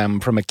preventing them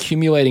from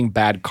accumulating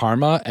bad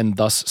karma and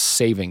thus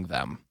saving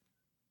them.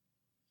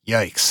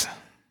 Yikes.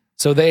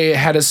 So they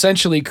had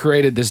essentially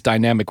created this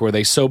dynamic where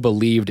they so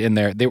believed in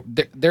they're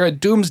a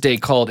doomsday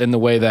cult in the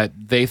way that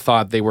they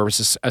thought they were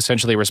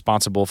essentially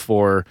responsible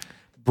for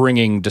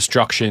bringing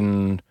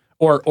destruction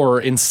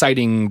or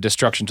inciting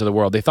destruction to the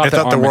world. They thought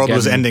the world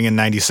was ending in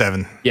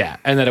 97. Yeah,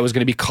 and that it was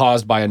going to be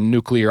caused by a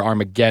nuclear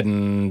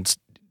Armageddon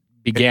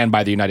began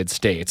by the United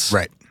States.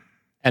 Right.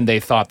 And they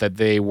thought that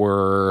they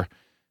were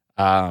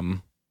a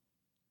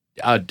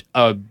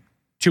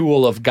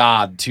tool of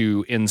God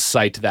to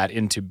incite that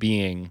into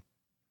being.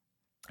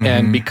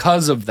 And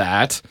because of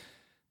that,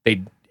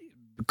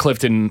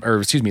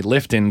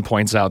 Lifton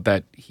points out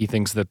that he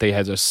thinks that they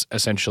had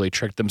essentially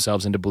tricked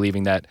themselves into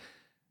believing that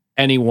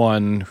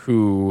anyone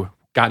who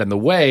got in the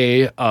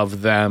way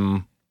of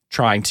them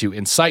trying to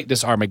incite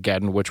this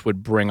Armageddon, which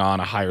would bring on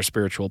a higher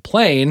spiritual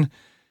plane,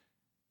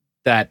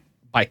 that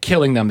by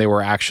killing them, they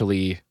were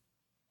actually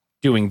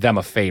doing them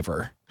a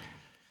favor.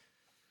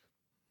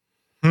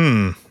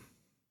 Gotta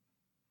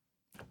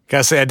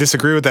say, I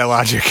disagree with that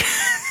logic.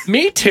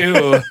 Me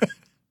too.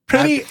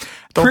 Pretty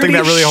think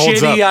that really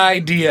holds shitty up.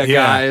 idea,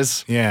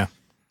 guys. Yeah.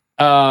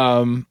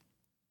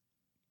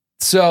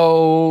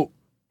 So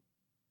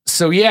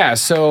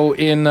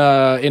in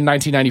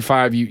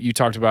 1995, you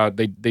talked about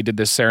they did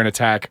this sarin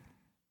attack.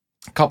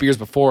 A couple years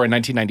before, in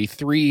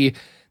 1993,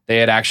 they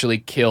had actually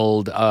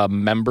killed a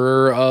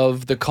member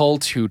of the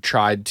cult who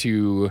tried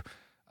to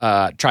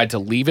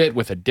leave it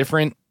with a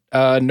different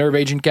nerve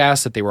agent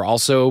gas that they were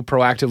also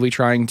proactively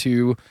trying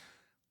to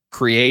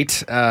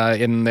create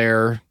in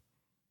their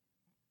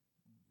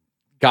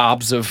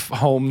gobs of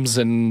homes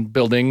and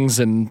buildings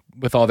and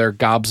with all their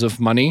gobs of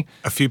money.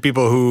 A few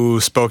people who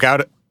spoke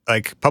out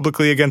like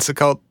publicly against the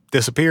cult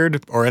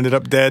disappeared or ended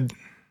up dead.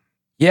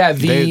 Yeah,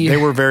 they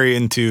were very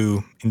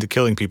into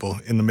killing people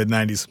in the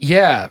mid-90s.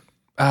 Yeah.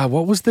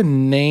 What was the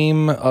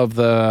name of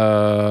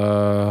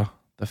the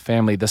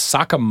family? The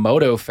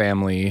Sakamoto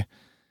family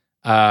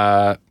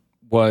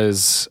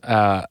was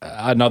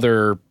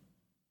another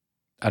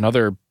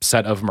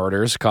set of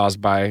murders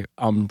caused by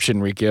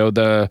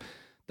Shinrikyo.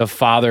 The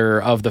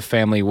father of the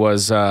family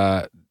was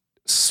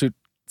Tsutsumi.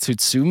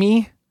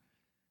 I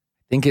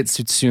think it's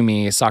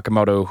Tsutsumi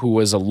Sakamoto, who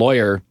was a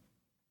lawyer.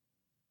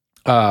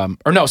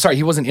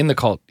 He wasn't in the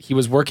cult. He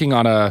was working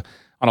on a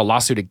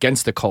lawsuit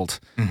against the cult.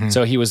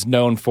 So he was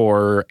known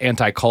for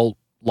anti-cult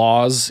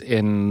laws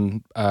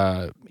in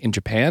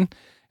Japan,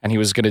 and he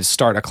was going to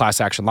start a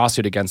class action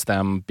lawsuit against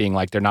them, being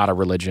like, they're not a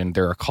religion,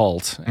 they're a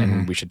cult,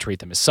 and we should treat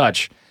them as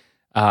such.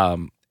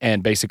 And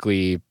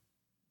basically,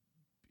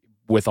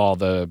 with all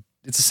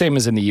it's the same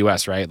as in the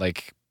U.S., right?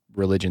 Like,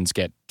 religions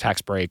get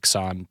tax breaks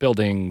on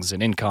buildings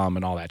and income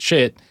and all that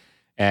shit.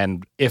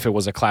 And if it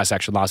was a class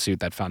action lawsuit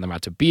that found them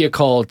out to be a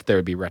cult, there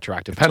would be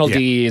retroactive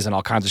penalties and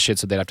all kinds of shit,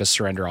 so they'd have to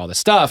surrender all this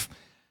stuff.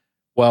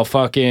 Well,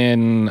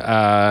 fucking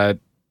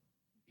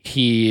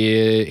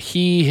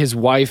his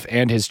wife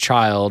and his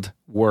child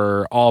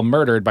were all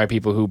murdered by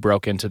people who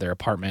broke into their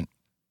apartment.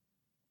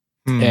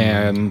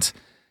 And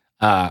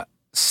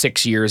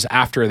 6 years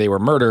after they were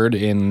murdered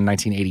in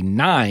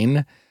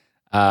 1989,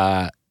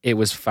 it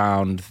was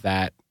found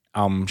that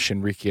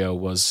Shinrikyo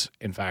was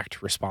in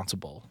fact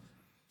responsible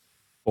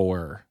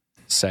for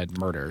said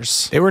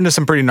murders. They were into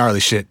some pretty gnarly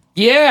shit.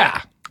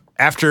 Yeah.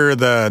 After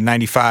the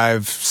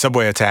 95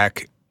 subway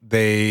attack,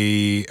 their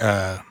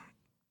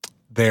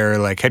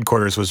like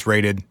headquarters was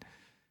raided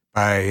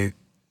by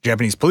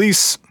Japanese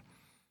police,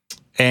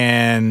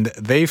 and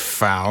they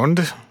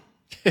found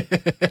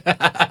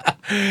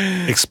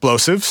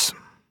explosives,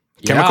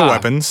 chemical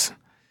weapons,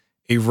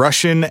 a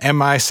Russian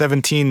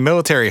Mi-17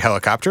 military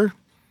helicopter.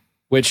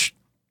 Which,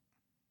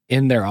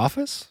 in their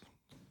office?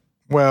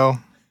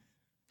 Well,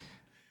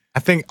 I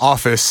think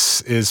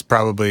office is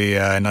probably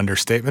an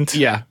understatement.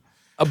 Yeah.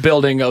 A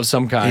building of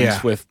some kind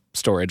with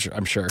storage,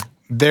 I'm sure.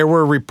 There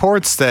were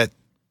reports that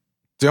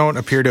don't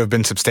appear to have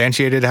been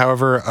substantiated,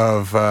 however,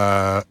 of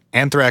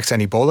anthrax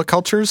and Ebola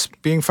cultures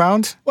being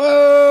found.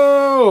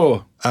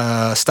 Whoa!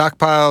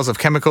 Stockpiles of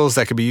chemicals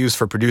that could be used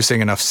for producing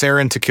enough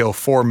sarin to kill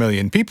 4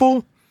 million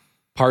people.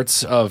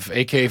 Parts of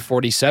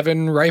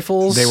AK-47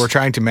 rifles. They were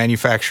trying to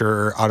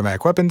manufacture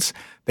automatic weapons.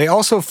 They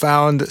also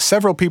found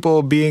several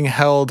people being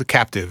held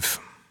captive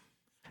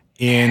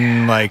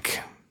in like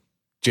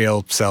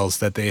jail cells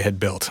that they had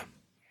built.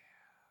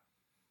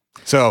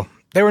 So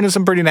they were into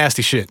some pretty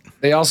nasty shit.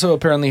 They also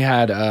apparently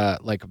had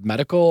like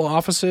medical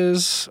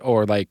offices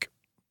or like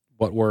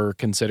what were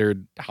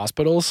considered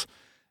hospitals,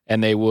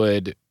 and they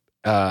would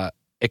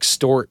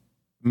extort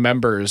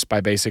members by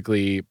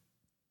basically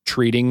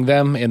treating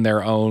them in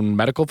their own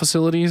medical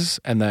facilities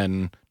and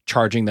then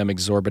charging them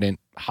exorbitant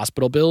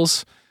hospital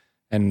bills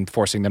and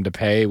forcing them to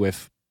pay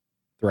with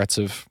threats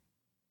of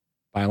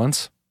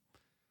violence.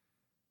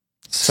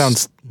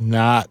 Sounds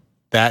not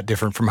that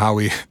different from how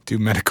we do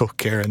medical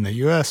care in the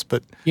U.S.,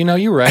 but You know,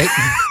 you're right.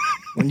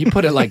 When you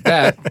put it like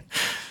that.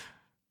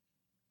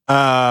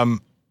 One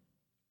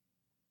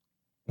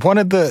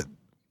of the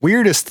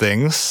weirdest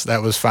things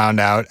that was found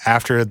out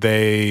after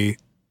they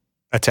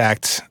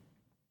attacked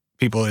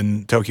people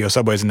in Tokyo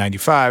subways in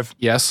 95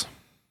 Yes.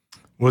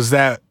 was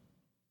that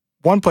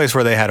one place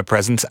where they had a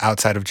presence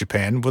outside of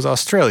Japan was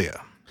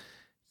Australia.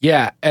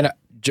 Yeah, and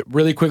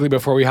really quickly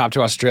before we hop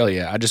to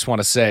Australia, I just want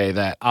to say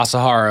that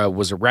Asahara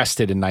was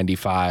arrested in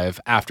 95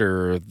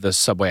 after the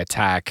subway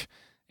attack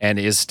and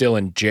is still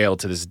in jail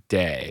to this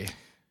day.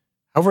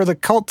 However, the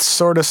cult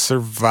sort of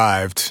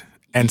survived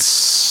and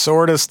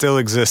sort of still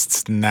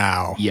exists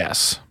now.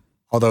 Yes.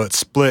 Although it's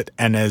split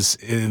and is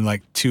in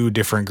like two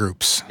different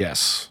groups.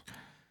 Yes.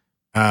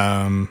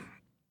 That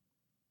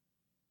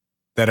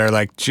are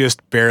like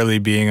just barely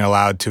being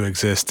allowed to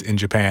exist in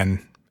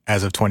Japan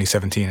as of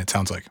 2017, it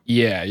sounds like.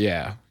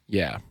 Yeah.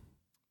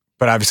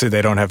 But obviously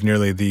they don't have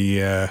nearly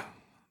the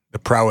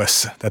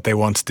prowess that they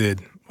once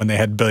did when they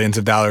had billions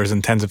of dollars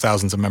and tens of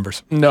thousands of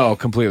members. No,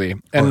 completely.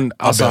 And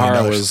Or $1 billion.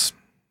 Asahara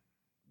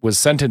was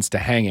sentenced to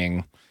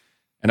hanging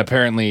and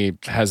apparently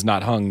has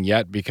not hung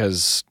yet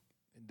because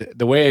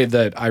the way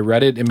that I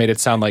read it, it made it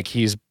sound like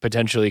he's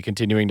potentially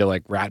continuing to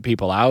like rat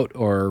people out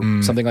or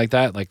something like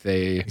that. Like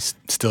He's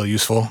still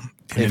useful in an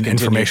they've continued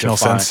informational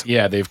to find- sense.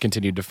 Yeah, they've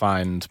continued to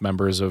find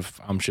members of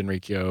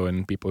Shinrikyo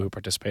and people who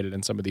participated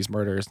in some of these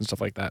murders and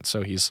stuff like that.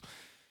 So he's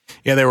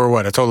Yeah, there were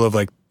a total of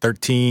like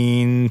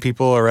 13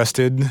 people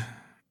arrested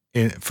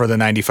for the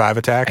 95 I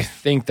attack.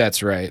 think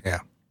that's right. Yeah.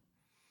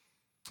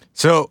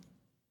 So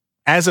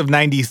as of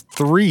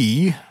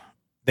 93,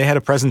 they had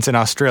a presence in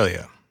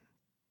Australia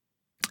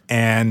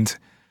and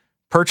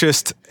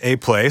purchased a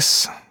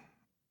place.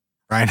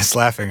 Ryan is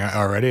laughing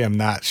already. I'm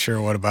not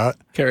sure what about.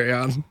 Carry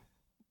on.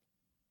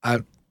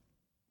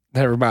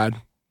 Never mind.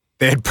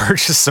 They had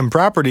purchased some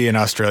property in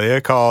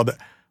Australia called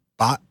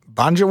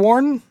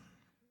Banjawarn.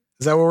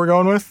 Is that what we're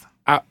going with?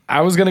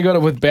 I was gonna go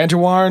with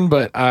Banjawarn,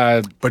 but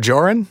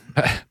Bajoran?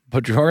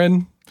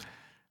 Bajoran,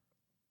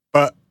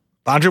 But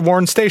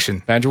Banjawarn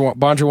Station.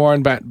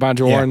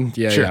 Banjawarn.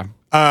 Yeah, Sure.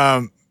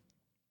 yeah.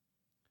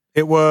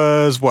 It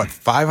was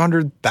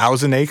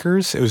 500,000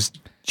 acres? It was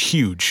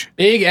huge.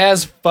 Big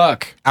as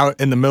fuck. Out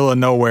in the middle of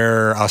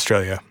nowhere,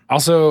 Australia.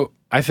 Also,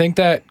 I think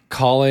that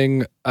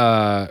calling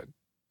a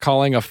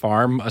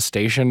farm a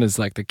station is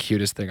like the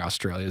cutest thing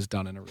Australia's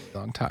done in a really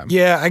long time.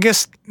 Yeah, I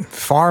guess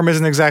farm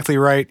isn't exactly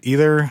right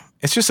either.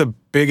 It's just a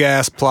big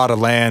ass plot of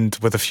land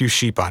with a few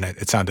sheep on it,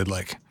 it sounded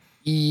like.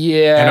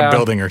 Yeah. And a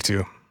building or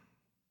two.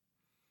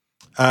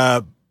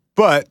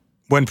 But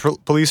when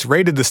police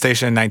raided the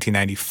station in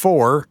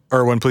 1994,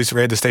 or when police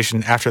raided the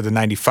station after the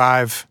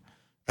 95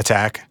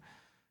 attack,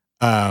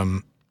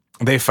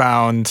 they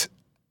found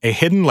a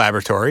hidden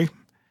laboratory,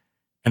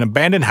 an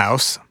abandoned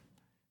house,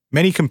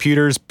 many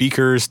computers,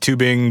 beakers,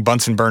 tubing,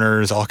 Bunsen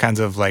burners, all kinds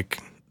of like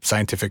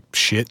scientific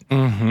shit,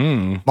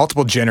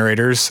 multiple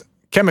generators,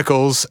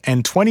 chemicals,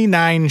 and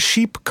 29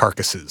 sheep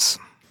carcasses.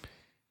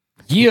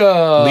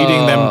 Yeah.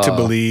 Leading them to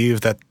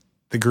believe that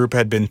the group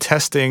had been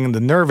testing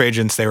the nerve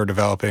agents they were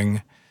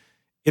developing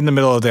in the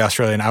middle of the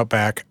Australian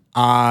outback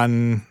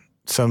on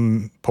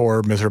some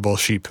poor, miserable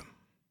sheep.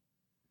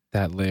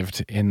 That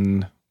lived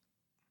in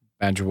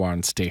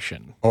Banjawarn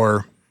Station.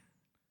 Or,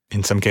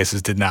 in some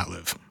cases, did not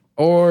live.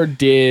 Or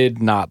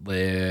did not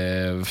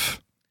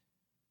live.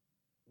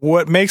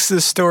 What makes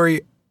this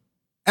story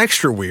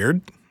extra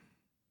weird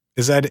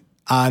is that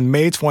on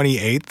May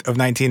 28th of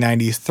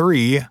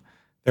 1993,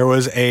 there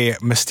was a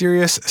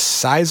mysterious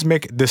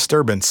seismic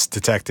disturbance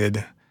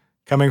detected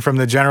coming from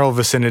the general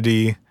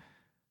vicinity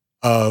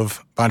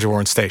of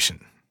Banjawarn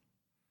Station.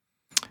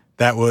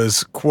 That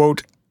was,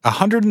 quote,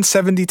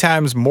 170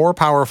 times more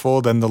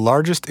powerful than the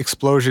largest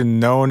explosion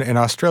known in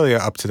Australia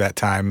up to that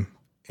time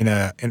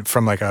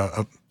from like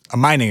a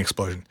mining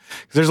explosion.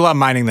 'Cause there's a lot of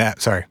mining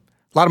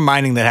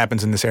that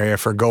happens in this area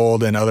for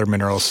gold and other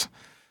minerals.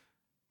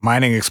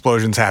 Mining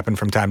explosions happen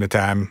from time to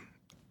time.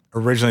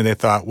 Originally, they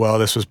thought, well,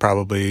 this was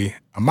probably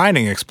a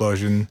mining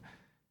explosion,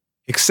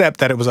 except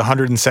that it was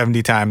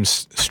 170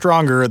 times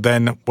stronger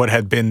than what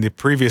had been the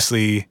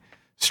previously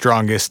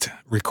strongest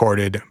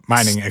recorded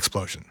mining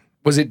explosion.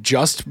 Was it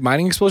just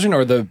mining explosion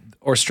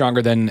or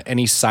stronger than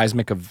any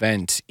seismic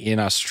event in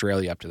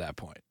Australia up to that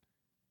point?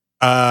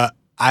 I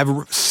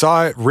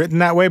saw it written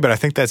that way, but I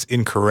think that's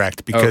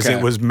incorrect because Okay.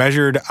 it was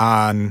measured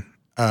on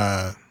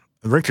the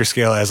Richter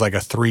scale as like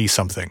a 3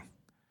 something.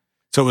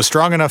 So it was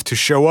strong enough to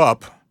show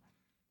up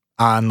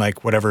on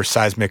like whatever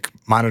seismic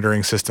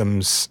monitoring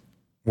systems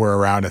were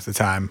around at the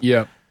time.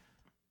 Yep.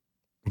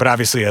 But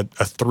obviously a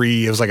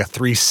 3, it was like a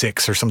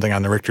 3.6 or something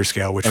on the Richter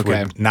scale, which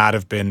Okay. would not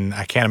have been,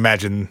 I can't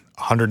imagine,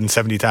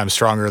 170 times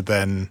stronger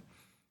than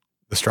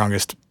the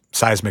strongest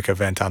seismic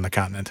event on the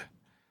continent.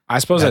 I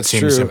suppose That that's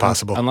seems true.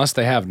 impossible. Unless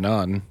they have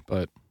none,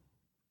 but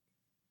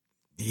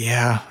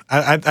Yeah,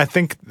 I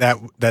think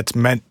that's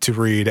meant to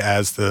read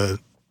as the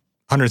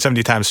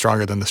 170 times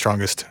stronger than the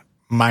strongest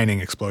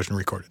mining explosion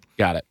recorded.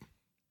 got it.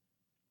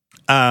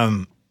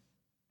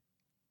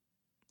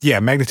 Yeah,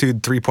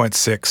 magnitude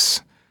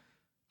 3.6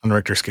 on the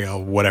Richter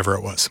scale, whatever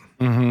it was.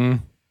 Mm-hmm.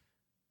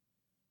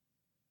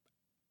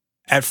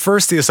 At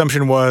first, the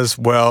assumption was,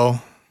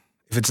 well,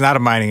 if it's not a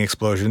mining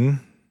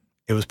explosion,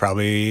 it was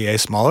probably a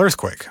small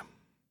earthquake.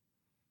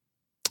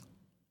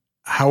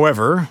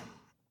 However,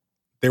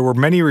 there were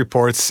many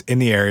reports in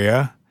the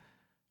area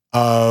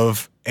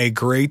of a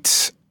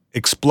great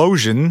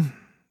explosion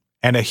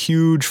and a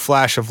huge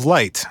flash of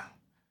light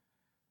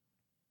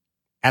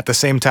at the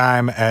same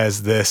time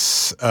as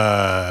this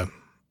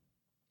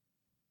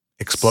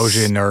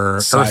explosion or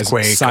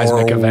earthquake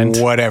seismic or event.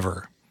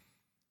 whatever.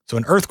 So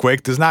an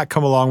earthquake does not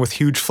come along with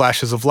huge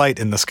flashes of light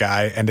in the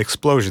sky and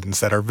explosions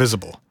that are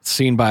visible.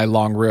 Seen by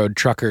long road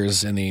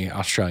truckers in the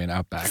Australian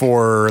outback.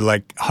 For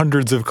like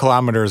hundreds of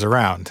kilometers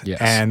around. Yes.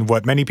 And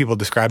what many people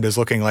described as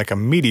looking like a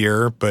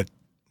meteor, but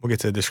we'll get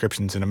to the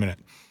descriptions in a minute.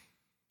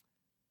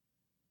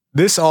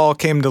 This all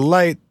came to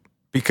light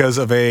because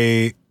of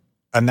a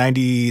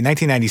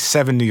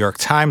 1997 New York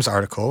Times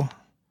article,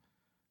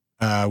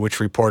 which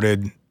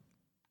reported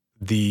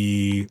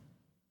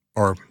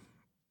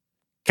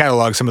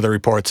cataloged some of the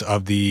reports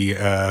of the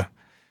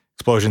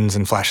explosions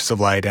and flashes of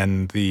light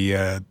and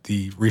the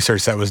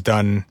research that was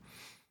done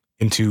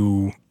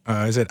into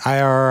is it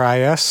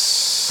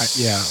IRIS?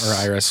 Yeah, or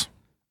IRIS.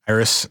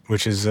 IRIS,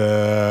 which is what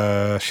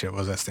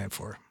does that stand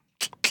for?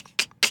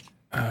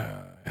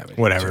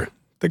 Whatever.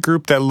 The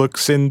group that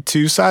looks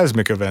into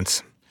seismic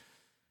events.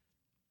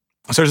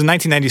 So there's a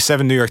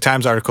 1997 New York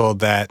Times article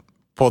that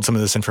pulled some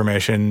of this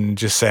information,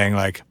 just saying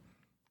like,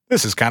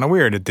 this is kind of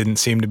weird. It didn't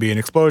seem to be an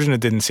explosion. It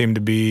didn't seem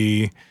to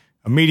be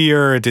a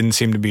meteor. It didn't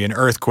seem to be an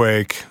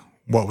earthquake.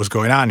 What was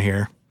going on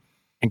here?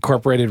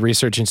 Incorporated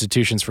Research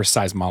Institutions for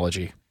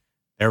Seismology.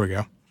 There we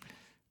go.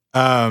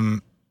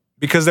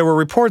 Because there were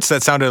reports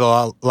that sounded a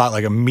lot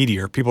like a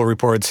meteor. People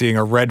reported seeing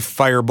a red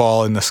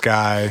fireball in the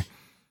sky,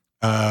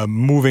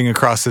 moving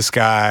across the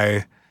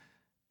sky,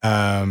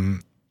 a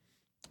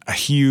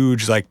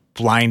huge, like,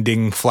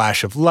 blinding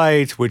flash of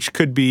light, which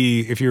could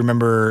be, if you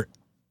remember,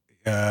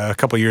 a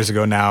couple years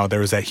ago now, there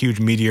was that huge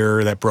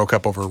meteor that broke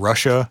up over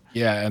Russia.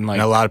 Yeah, and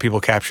a lot of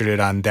people captured it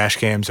on dash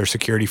cams or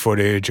security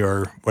footage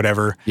or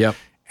whatever. Yep.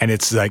 And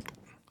it's like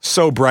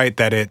so bright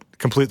that it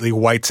completely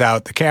whites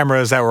out the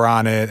cameras that were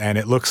on it, and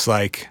it looks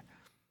like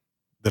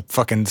the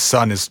fucking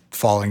sun is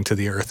falling to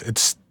the earth.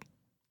 It's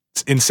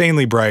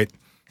insanely bright,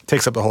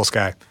 takes up the whole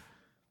sky.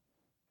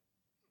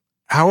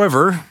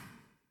 However,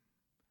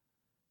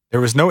 there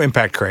was no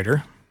impact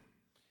crater.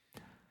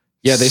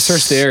 Yeah, they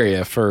searched the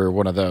area for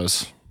one of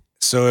those.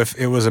 So if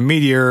it was a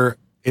meteor,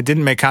 it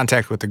didn't make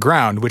contact with the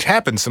ground, which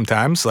happens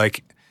sometimes.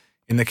 Like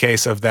in the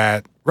case of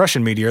that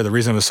Russian meteor, the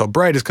reason it was so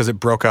bright is because it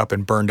broke up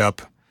and burned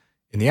up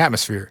in the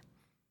atmosphere.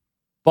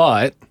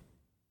 But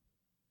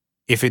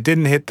if it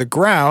didn't hit the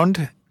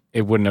ground,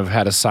 it wouldn't have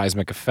had a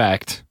seismic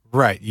effect.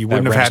 Right. You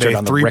wouldn't have had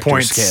a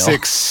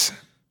 3.6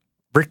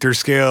 Richter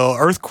scale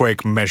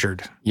earthquake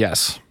measured.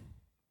 Yes.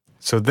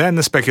 So then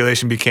the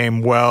speculation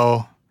became,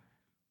 well,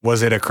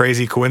 was it a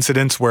crazy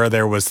coincidence where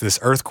there was this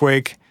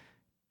earthquake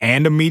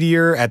and a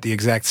meteor at the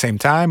exact same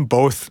time?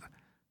 Both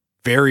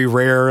very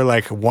rare,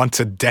 like once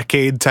a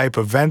decade type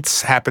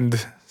events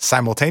happened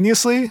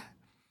simultaneously.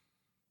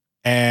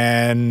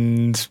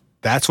 And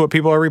that's what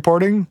people are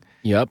reporting.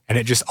 Yep. And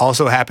it just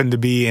also happened to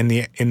be in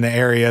the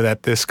area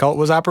that this cult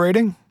was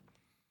operating.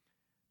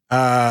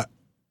 A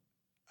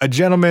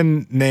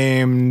gentleman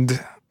named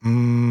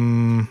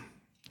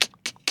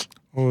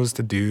what was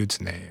the dude's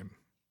name?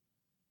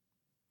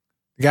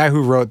 The guy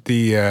who wrote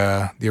the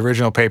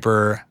original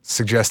paper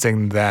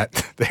suggesting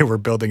that they were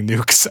building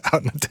nukes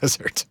out in the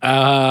desert.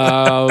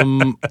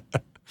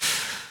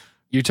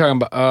 You're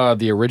talking about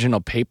the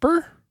original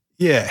paper?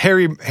 Yeah,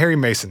 Harry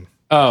Mason.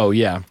 Oh,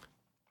 yeah.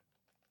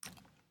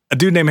 A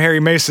dude named Harry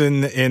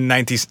Mason in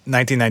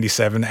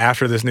 1997,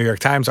 after this New York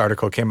Times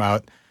article came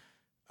out,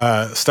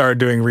 started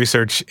doing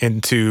research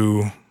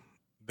into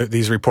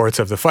these reports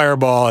of the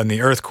fireball and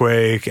the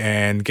earthquake,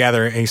 and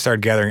he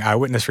started gathering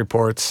eyewitness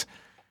reports.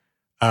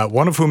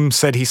 One of whom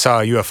said he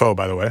saw a UFO,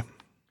 by the way,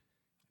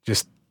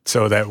 just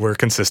so that we're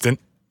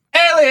consistent.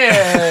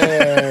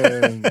 Aliens!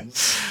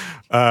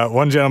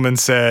 One gentleman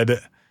said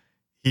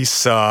he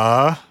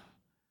saw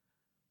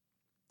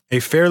a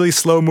fairly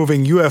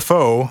slow-moving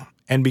UFO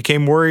and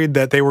became worried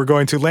that they were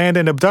going to land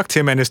and abduct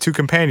him and his two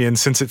companions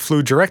since it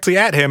flew directly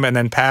at him and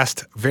then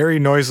passed very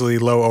noisily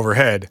low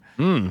overhead.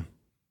 Mm.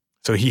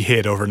 So he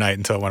hid overnight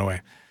until it went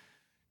away.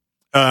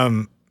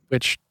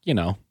 Which,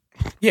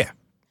 Yeah.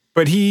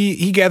 But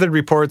he gathered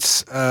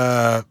reports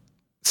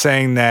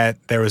saying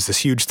that there was this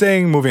huge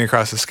thing moving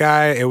across the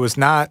sky.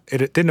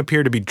 It didn't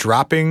appear to be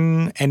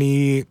dropping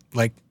any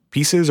like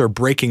pieces or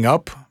breaking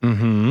up.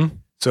 Mm-hmm.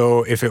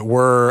 So if it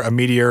were a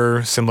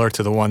meteor similar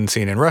to the one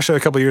seen in Russia a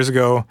couple years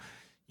ago,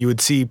 you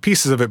would see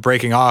pieces of it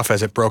breaking off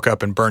as it broke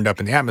up and burned up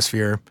in the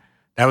atmosphere.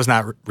 That was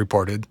not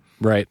reported.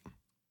 Right.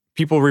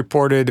 People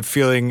reported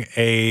feeling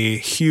a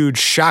huge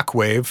shock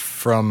wave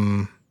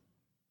from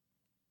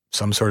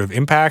some sort of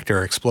impact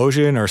or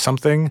explosion or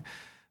something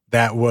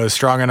that was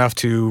strong enough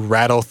to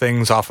rattle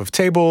things off of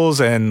tables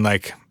and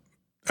like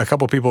a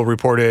couple people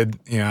reported,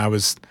 I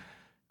was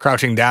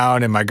crouching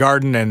down in my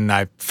garden and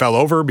I fell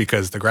over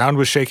because the ground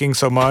was shaking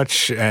so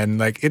much, and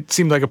like it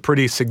seemed like a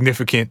pretty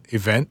significant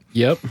event.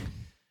 Yep.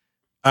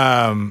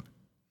 Some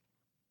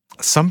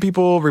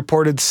people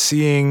reported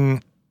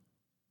seeing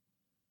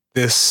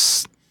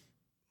this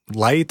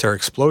light or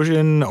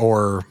explosion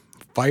or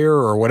fire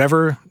or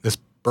whatever, this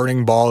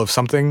burning ball of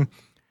something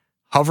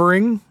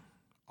hovering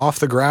off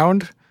the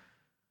ground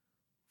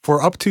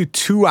for up to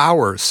 2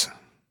 hours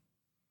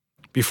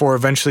before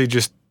eventually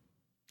just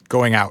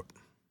going out.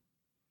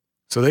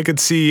 So they could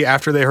see,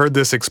 after they heard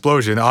this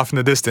explosion off in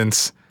the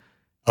distance,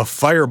 a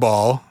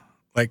fireball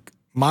like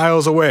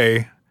miles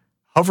away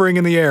hovering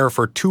in the air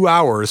for 2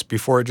 hours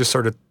before it just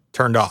sort of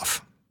turned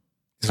off,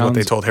 is what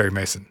they told Harry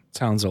Mason.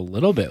 Sounds a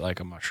little bit like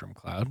a mushroom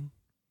cloud.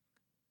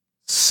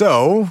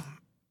 So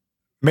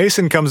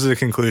Mason comes to the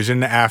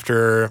conclusion,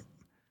 after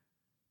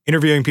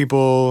interviewing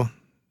people,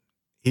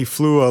 he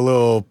flew a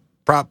little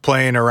prop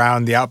plane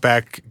around the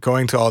outback,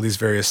 going to all these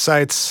various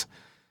sites,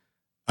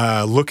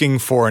 looking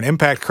for an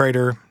impact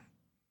crater.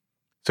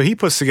 So he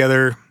puts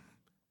together,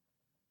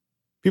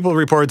 people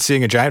reported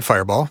seeing a giant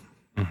fireball.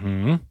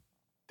 Mm-hmm.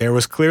 There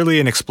was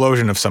clearly an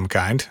explosion of some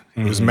kind.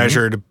 It was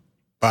measured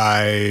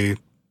by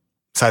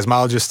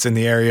seismologists in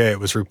the area. It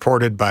was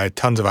reported by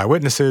tons of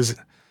eyewitnesses.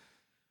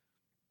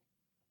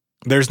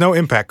 There's no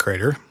impact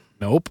crater.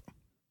 Nope.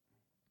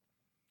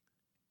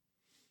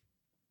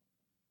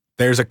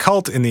 There's a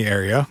cult in the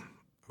area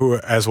who,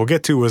 as we'll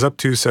get to, was up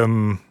to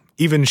some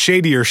even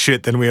shadier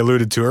shit than we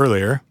alluded to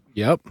earlier.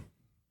 Yep.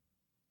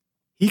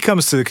 He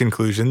comes to the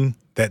conclusion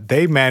that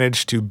they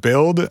managed to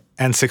build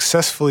and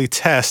successfully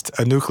test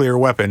a nuclear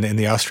weapon in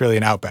the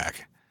Australian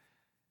outback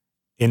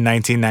in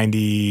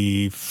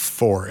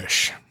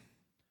 1994-ish.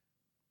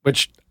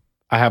 Which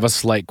I have a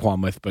slight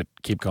qualm with, but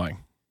keep going.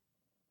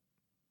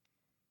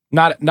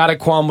 Not a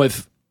qualm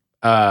with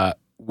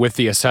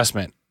the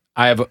assessment.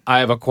 I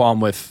have a qualm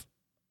with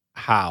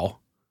how.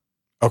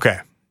 Okay.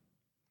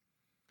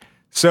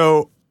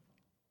 So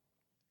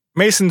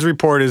Mason's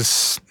report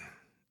is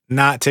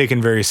not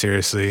taken very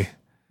seriously.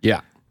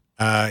 Yeah.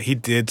 He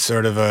did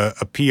sort of a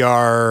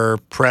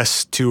PR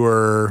press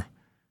tour,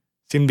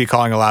 seemed to be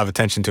calling a lot of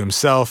attention to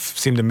himself,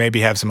 seemed to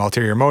maybe have some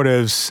ulterior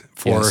motives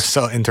for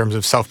in terms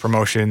of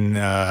self-promotion,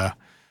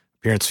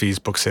 appearance fees,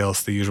 book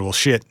sales, the usual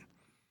shit.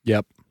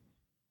 Yep.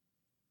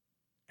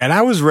 And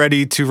I was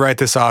ready to write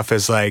this off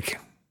as like,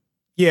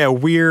 yeah,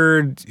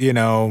 weird,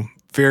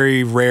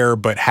 very rare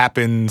but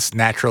happens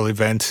natural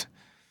event.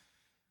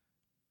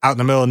 Out in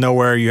the middle of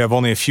nowhere, you have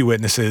only a few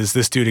witnesses.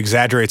 This dude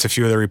exaggerates a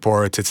few of the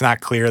reports. It's not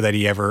clear that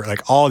he ever,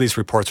 like, all of these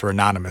reports were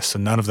anonymous, so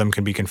none of them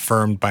can be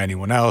confirmed by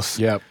anyone else.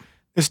 Yep.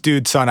 This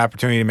dude saw an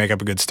opportunity to make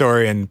up a good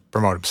story and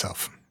promote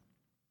himself.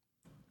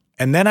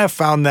 And then I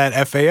found that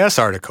FAS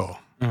article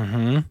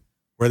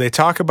where they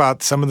talk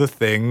about some of the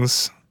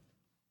things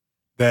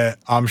that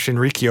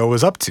Shinrikyo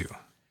was up to.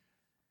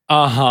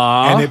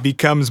 And it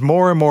becomes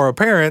more and more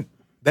apparent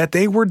that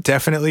they were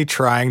definitely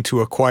trying to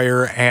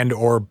acquire and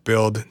or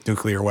build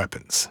nuclear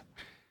weapons.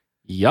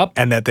 Yep.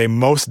 And that they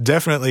most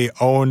definitely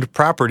owned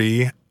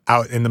property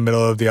out in the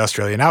middle of the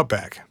Australian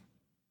outback.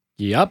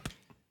 Yep.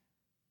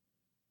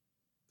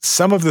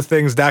 Some of the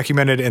things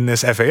documented in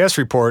this FAS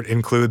report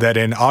include that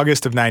in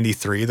August of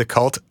 93, the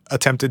cult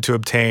attempted to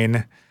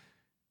obtain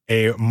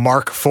a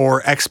Mark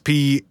IV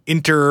XP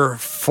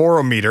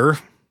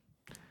interferometer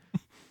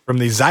from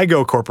the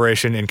Zygo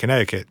Corporation in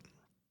Connecticut.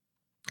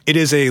 It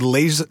is a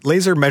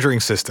laser measuring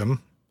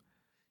system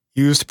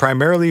used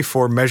primarily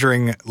for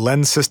measuring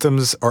lens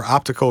systems or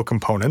optical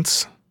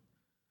components.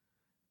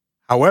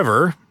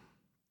 However,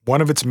 one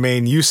of its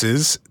main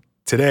uses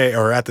today,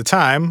 or at the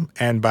time,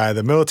 and by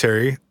the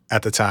military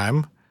at the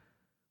time,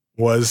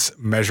 was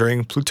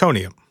measuring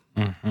plutonium.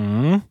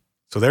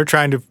 So they're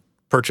trying to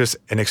purchase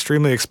an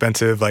extremely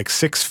expensive, like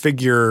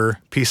 6-figure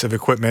piece of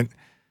equipment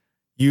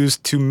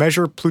used to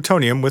measure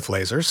plutonium with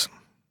lasers.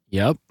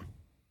 Yep.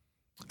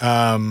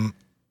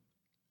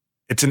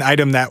 It's an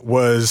item that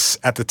was,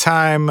 at the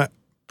time,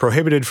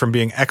 prohibited from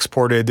being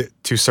exported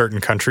to certain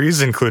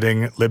countries,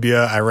 including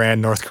Libya, Iran,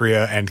 North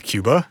Korea, and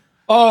Cuba.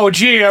 Oh,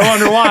 gee, I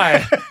wonder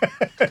why.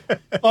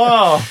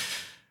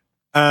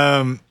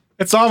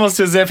 It's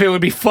almost as if it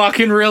would be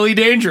fucking really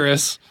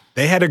dangerous.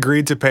 They had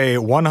agreed to pay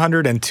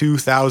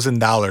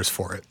 $102,000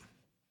 for it.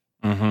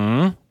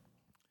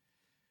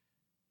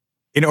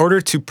 In order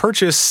to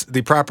purchase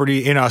the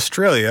property in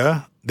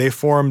Australia, they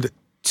formed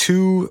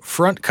 2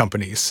 front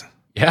companies.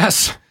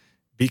 Yes.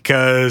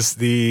 Because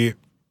the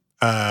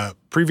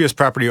previous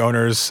property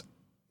owners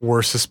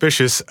were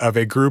suspicious of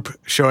a group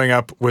showing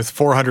up with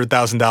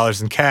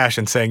 $400,000 in cash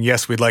and saying,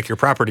 yes, we'd like your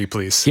property,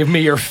 please. Give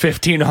me your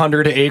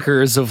 1,500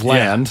 acres of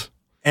land.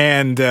 Yeah.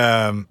 And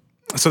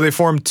so they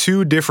formed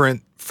 2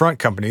 different front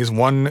companies,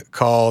 one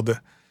called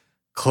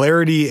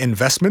Clarity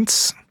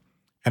Investments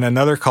and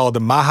another called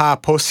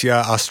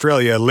Mahaposya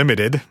Australia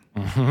Limited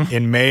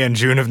in May and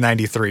June of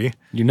 93.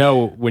 You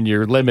know, when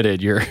you're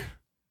limited, you're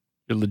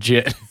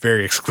legit.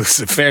 Very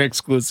exclusive. Very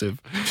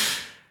exclusive.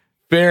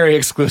 very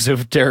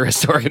exclusive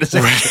terrorist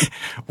organization.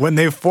 When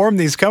they formed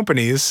these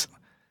companies,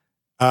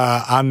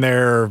 on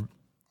their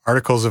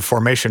articles of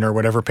formation or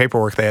whatever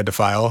paperwork they had to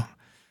file,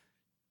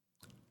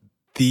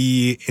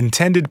 the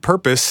intended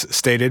purpose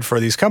stated for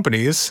these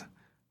companies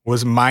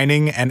was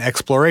mining and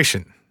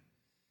exploration.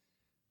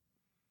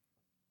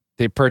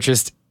 They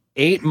purchased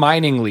 8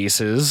 mining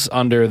leases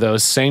under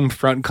those same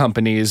front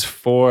companies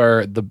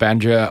for the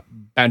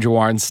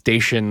Banjawarn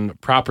Station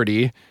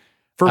property.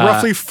 For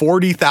roughly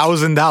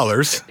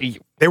 $40,000.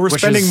 They were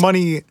spending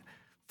money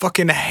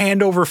fucking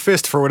hand over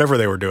fist for whatever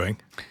they were doing.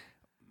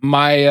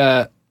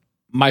 My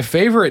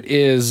favorite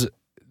is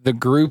the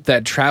group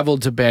that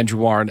traveled to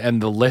Banjawarn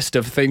and the list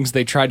of things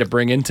they tried to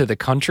bring into the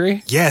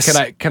country. Yes.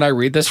 Can I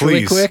read this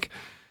really Please. quick?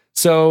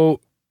 So,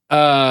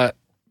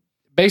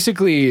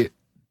 basically,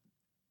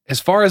 as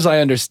far as I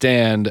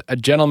understand, a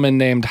gentleman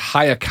named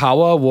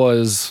Hayakawa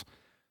was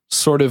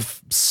sort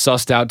of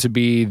sussed out to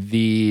be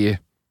the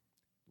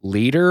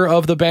leader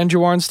of the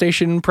Banjawarn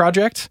Station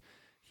project.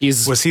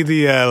 Was he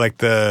the like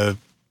the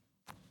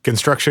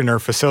construction or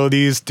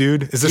facilities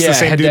dude? Is this the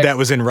same dude that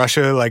was in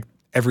Russia like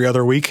every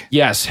other week?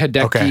 Yes,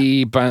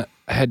 Hideki,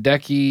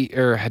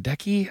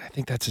 I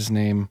think that's his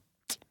name.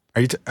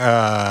 Are you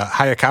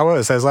Hayakawa?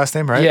 Is that his last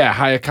name, right? Yeah,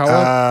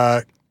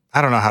 Hayakawa.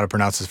 I don't know how to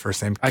pronounce his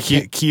first name.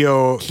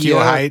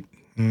 Kiyohide.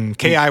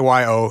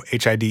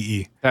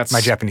 Kiyouhide. That's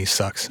my Japanese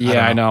sucks.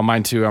 Yeah, I know.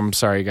 Mine too. I'm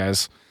sorry,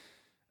 guys.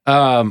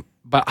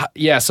 But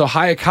yeah, so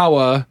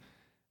Hayakawa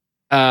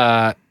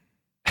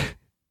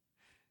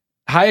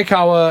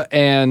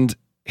and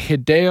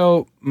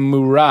Hideo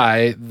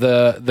Murai,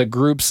 the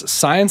group's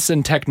science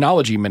and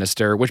technology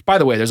minister, which, by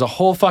the way, there's a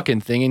whole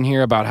fucking thing in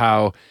here about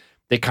how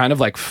they kind of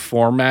like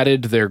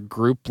formatted their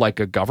group like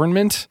a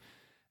government.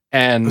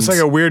 And it's like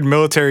a weird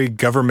military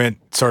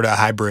government sort of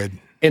hybrid.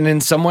 And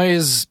in some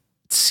ways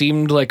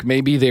seemed like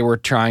maybe they were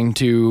trying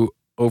to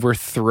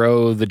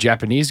overthrow the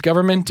Japanese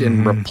government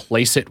and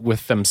replace it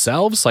with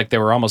themselves. Like they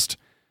were almost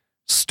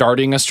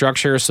starting a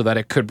structure so that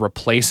it could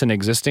replace an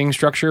existing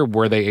structure.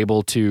 Were they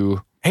able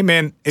to Hey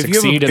man, if you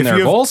succeed in their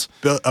goals?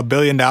 $1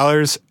 billion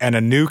and a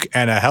nuke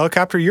and a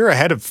helicopter, you're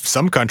ahead of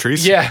some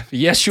countries. Yeah,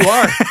 yes you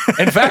are.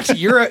 In fact,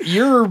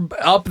 you're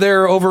up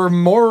there over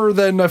more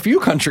than a few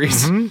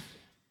countries.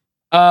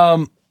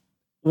 When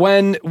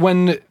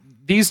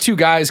these two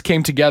guys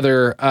came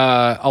together,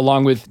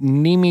 along with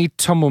Nimi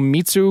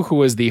Tomomitsu, who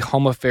was the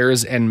Home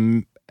Affairs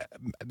and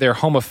their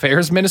Home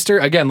Affairs minister,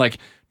 again, like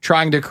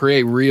trying to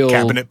create real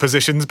cabinet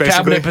positions,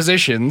 basically.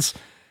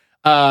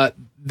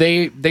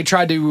 They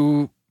tried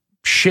to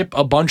ship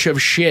a bunch of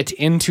shit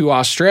into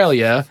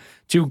Australia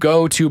to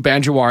go to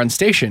Banjawarn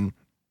Station.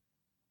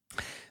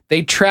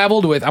 They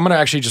traveled with, I'm going to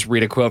actually just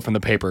read a quote from the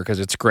paper because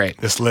it's great.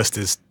 This list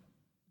is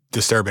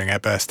disturbing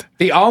at best.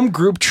 The Alm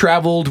group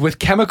traveled with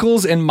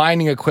chemicals and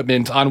mining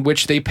equipment on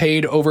which they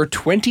paid over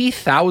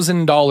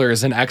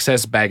 $20,000 in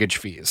excess baggage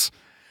fees.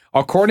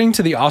 According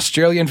to the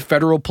Australian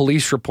Federal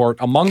Police report,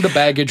 among the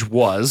baggage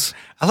was...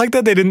 I like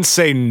that they didn't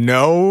say,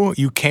 no,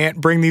 you can't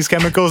bring these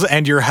chemicals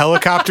and your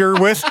helicopter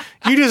with.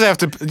 You just have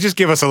to just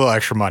give us a little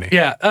extra money.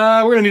 Yeah,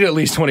 we're going to need at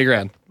least 20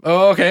 grand.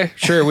 Oh, okay,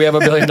 sure, we have $1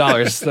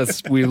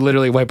 billion. We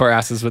literally wipe our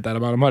asses with that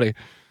amount of money.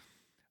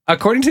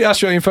 According to the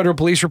Australian Federal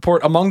Police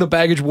report, among the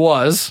baggage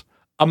was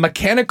a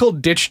mechanical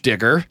ditch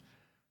digger,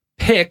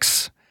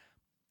 picks,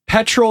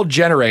 petrol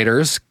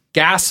generators,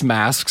 gas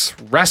masks,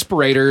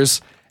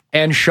 respirators,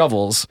 and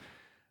shovels.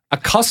 A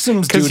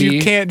customs duty... Because you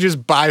can't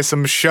just buy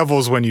some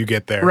shovels when you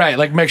get there. Right,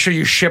 like make sure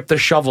you ship the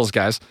shovels,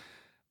 guys.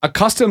 A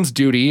customs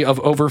duty of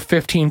over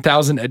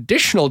 $15,000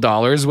 additional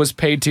dollars was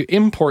paid to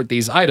import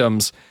these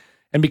items.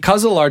 And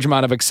because of the large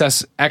amount of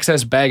excess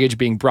baggage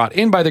being brought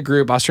in by the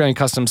group, Australian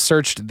Customs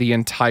searched the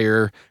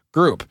entire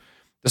group.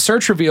 The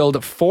search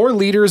revealed 4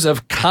 liters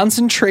of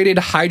concentrated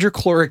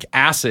hydrochloric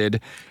acid,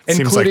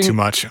 Seems like too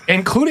much.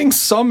 Including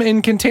some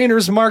in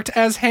containers marked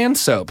as hand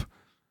soap.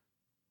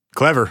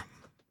 Clever.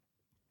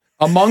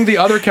 Among the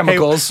other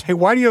chemicals... Hey,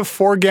 why do you have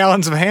 4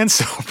 gallons of hand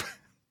soap?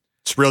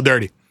 It's real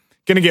dirty.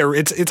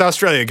 It's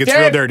Australia. It gets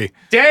real dirty.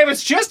 Dave,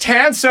 it's just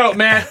hand soap,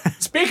 man.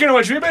 Speaking of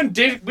which, we've been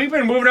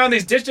moving around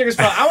these ditch diggers.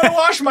 I want to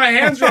wash my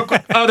hands real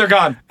quick. Oh, they're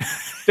gone.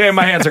 Dave,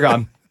 my hands are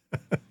gone.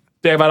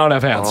 Dave, I don't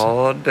have hands.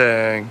 Oh,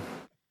 dang.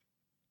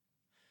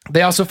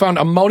 They also found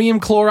ammonium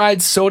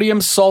chloride, sodium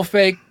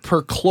sulfate,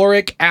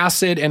 perchloric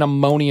acid, and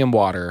ammonium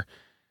water.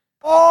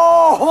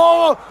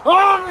 Oh,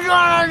 I'm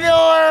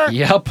gonna do it!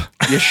 Yep,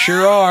 you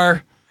sure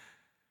are.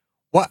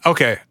 What?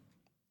 Okay.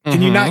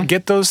 Can you not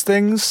get those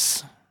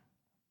things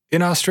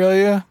in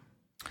Australia?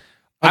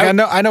 Like,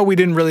 I know we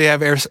didn't really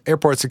have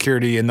airport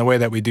security in the way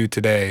that we do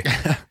today.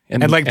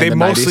 and they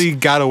mostly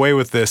got away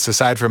with this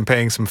aside from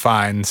paying some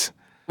fines.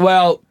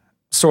 Well,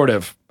 sort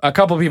of. A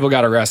couple people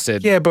got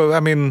arrested. Yeah, but I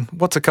mean,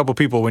 what's a couple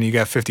people when you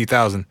got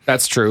 50,000?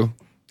 That's true.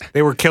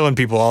 They were killing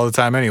people all the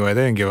time anyway.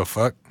 They didn't give a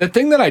fuck. The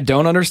thing that I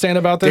don't understand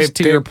about this,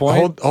 to your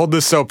point... Hold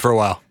this soap for a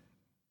while.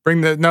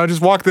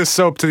 Just walk this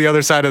soap to the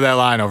other side of that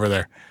line over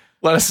there.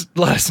 Let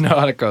us know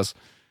how it goes.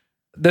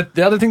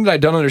 The other thing that I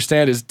don't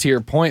understand is, to your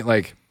point,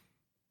 like,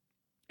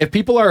 if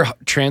people are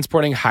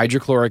transporting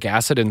hydrochloric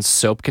acid in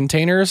soap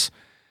containers,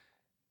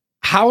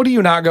 how do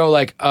you not go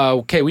like,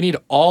 okay, we need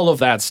all of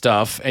that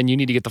stuff and you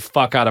need to get the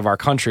fuck out of our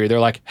country? They're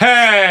like,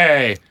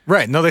 hey,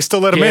 Right. No, they still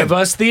let them in. give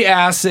us the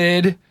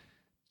acid,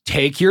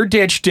 take your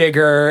ditch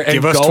digger, and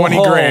Give us go 20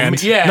 home.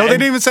 grand. Yeah. No, they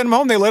didn't even send them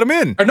home. They let them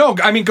in. Or no,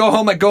 I mean, go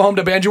home to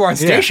Banjowarn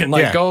Station.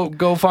 Like, yeah.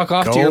 go fuck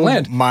off Go to your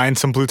land. mine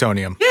some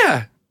plutonium.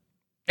 Yeah.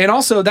 And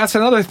also, that's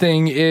another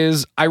thing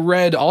is I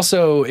read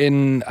also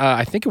in,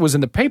 I think it was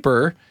in the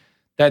paper,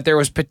 that there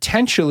was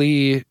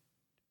potentially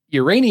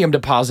uranium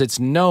deposits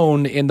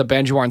known in the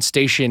Banjowarn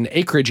Station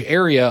acreage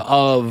area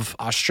of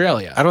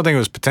Australia. I don't think it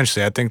was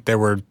potentially. I think there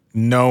were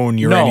known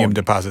uranium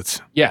deposits.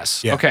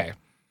 Yes. Yeah. Okay.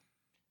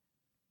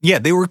 Yeah,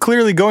 they were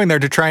clearly going there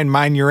to try and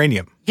mine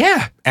uranium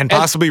Yeah. and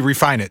possibly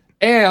refine it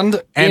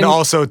And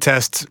also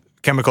test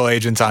chemical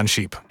agents on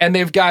sheep. and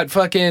they've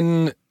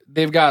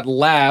got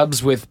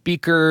labs with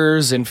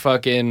beakers and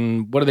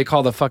fucking, what do they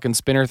call the fucking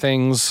spinner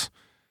things?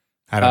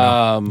 I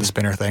don't know. The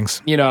spinner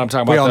things. You know what I'm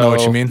talking about. We all know what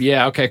though. you mean.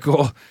 Yeah, okay,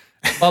 cool.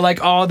 Well,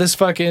 like all this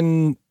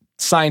fucking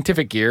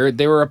scientific gear,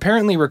 they were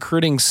apparently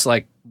recruiting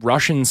like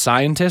Russian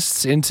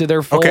scientists into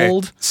their fold.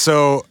 Okay,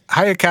 so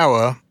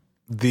Hayakawa,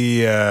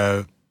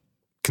 the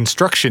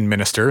construction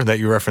minister that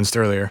you referenced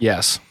earlier,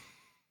 Yes.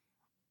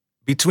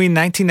 between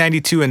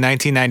 1992 and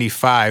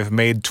 1995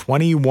 made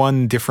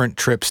 21 different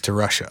trips to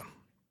Russia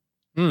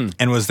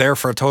and was there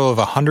for a total of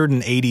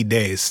 180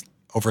 days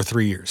over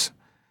 3 years.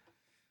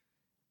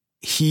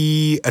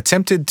 He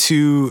attempted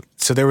to,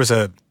 so there was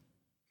a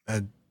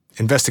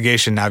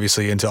investigation,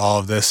 obviously, into all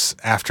of this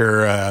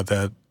after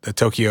the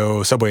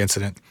Tokyo subway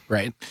incident.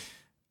 Right.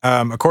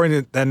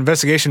 According to that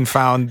investigation,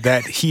 found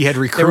that he had They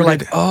were recruited,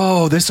 like,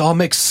 oh, this all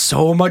makes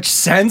so much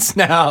sense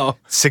now.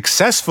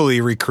 successfully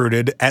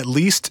recruited at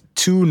least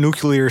 2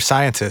 nuclear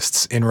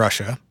scientists in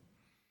Russia.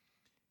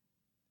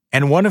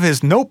 And one of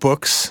his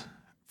notebooks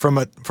from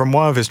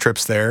one of his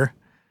trips there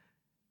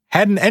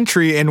had an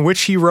entry in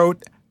which he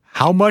wrote,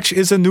 "How much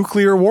is a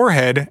nuclear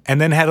warhead?"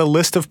 and then had a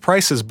list of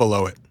prices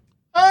below it.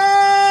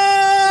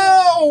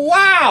 Oh,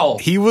 wow.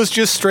 He was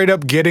just straight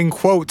up getting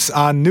quotes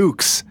on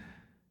nukes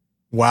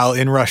while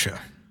in Russia.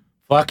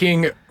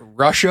 Fucking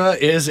Russia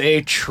is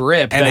a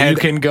trip And that you had-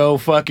 can go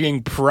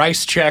fucking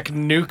price check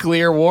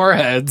nuclear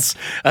warheads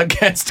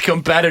against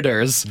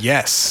competitors.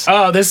 Yes.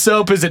 Oh, this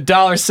soap is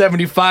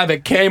 $1.75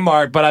 at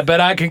Kmart, but I bet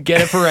I can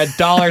get it for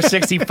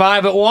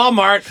 $1.65 at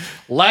Walmart.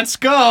 Let's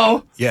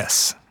go.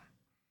 Yes.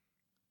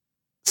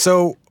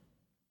 So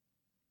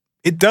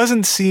it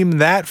doesn't seem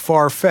that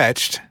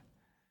far-fetched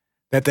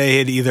that they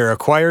had either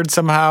acquired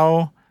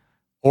somehow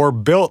or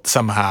built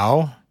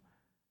somehow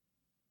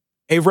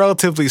a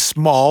relatively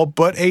small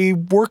but a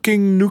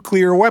working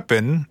nuclear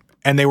weapon,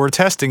 and they were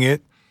testing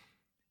it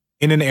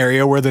in an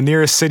area where the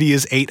nearest city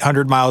is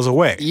 800 miles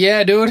away.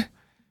 Yeah, dude.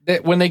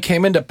 When they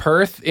came into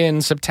Perth in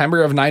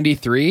September of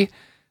 93,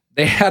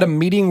 they had a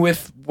meeting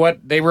with what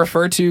they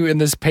refer to in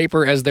this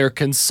paper as their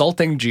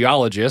consulting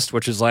geologist,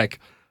 which is like,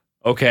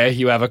 okay,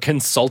 you have a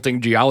consulting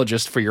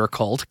geologist for your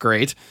cult.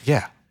 Great.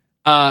 Yeah.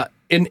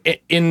 In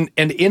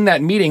that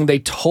meeting, they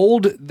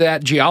told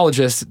that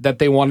geologist that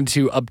they wanted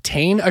to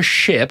obtain a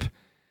ship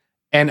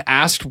and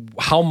asked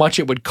how much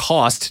it would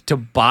cost to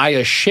buy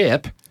a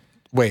ship,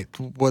 Wait,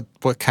 what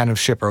kind of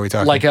ship are we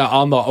talking? like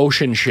on the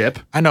ocean ship.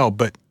 I know,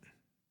 but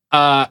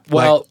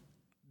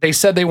They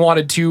said they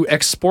wanted to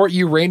export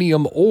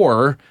uranium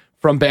ore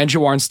from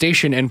Banjowarn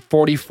Station in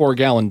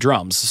 44-gallon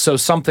drums. So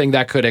something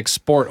that could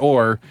export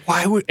ore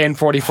in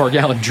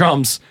 44-gallon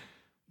drums.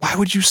 Why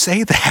would you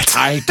say that?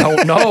 I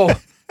don't know.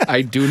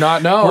 I do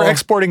not know. We're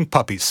exporting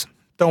puppies.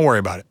 Don't worry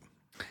about it.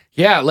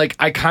 Yeah, like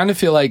I kind of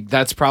feel like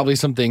that's probably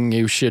something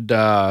you should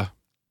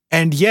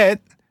And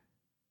yet,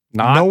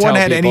 not no one tell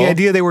had any people.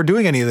 idea they were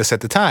doing any of this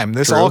at the time.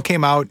 This True. all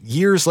came out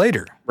years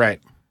later. Right.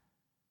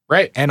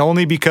 And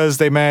only because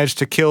they managed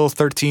to kill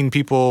 13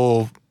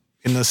 people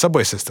in the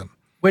subway system.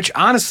 Which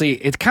honestly,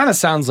 it kind of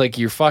sounds like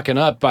you're fucking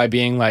up by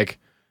being like,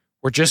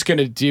 we're just going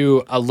to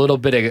do a little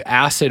bit of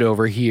acid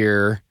over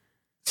here.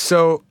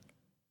 So,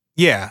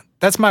 yeah,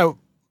 that's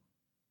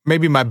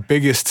maybe my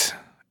biggest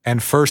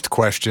and first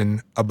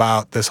question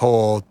about this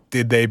whole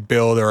did they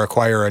build or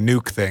acquire a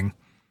nuke thing.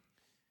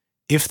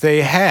 If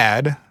they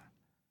had,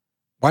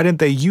 why didn't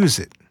they use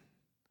it?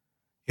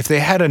 If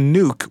they had a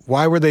nuke,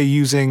 why were they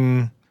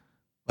using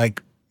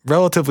like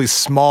relatively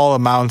small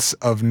amounts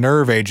of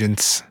nerve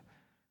agents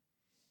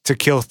to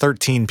kill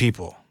 13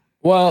 people?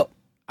 Well,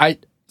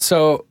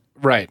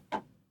 right.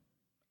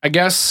 I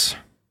guess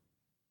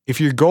If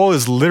your goal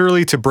is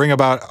literally to bring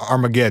about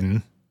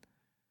Armageddon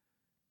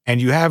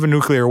and you have a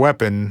nuclear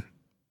weapon,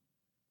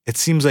 it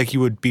seems like you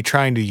would be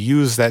trying to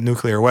use that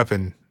nuclear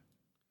weapon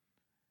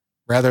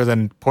rather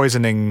than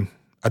poisoning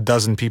a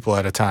dozen people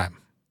at a time.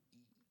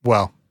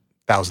 Well,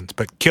 thousands,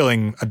 but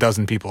killing a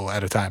dozen people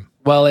at a time.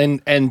 Well,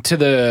 and to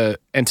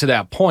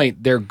that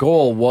point, their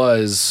goal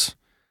was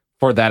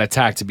for that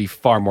attack to be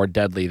far more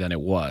deadly than it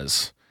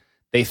was.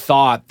 They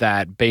thought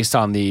that based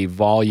on the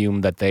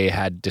volume that they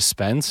had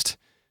dispensed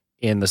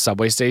in the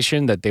subway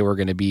station, that they were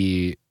going to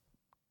be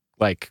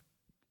like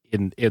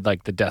in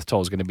like the death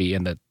toll is going to be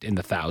in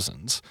the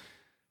thousands.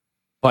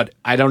 But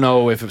I don't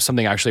know if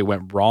something actually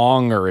went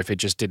wrong or if it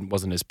just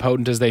wasn't as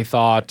potent as they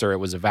thought, or it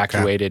was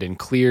evacuated and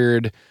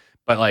cleared.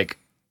 But like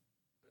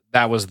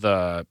that was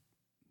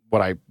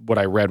what I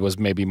read was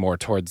maybe more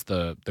towards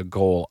the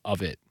goal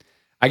of it.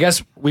 I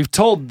guess we've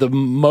told the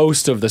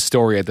most of the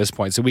story at this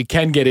point, so we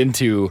can get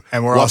into,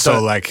 and we're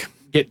also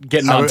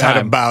getting on time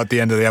at about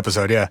the end of the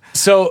episode. Yeah.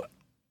 So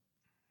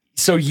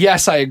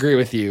yes, I agree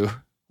with you.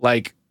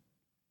 Like,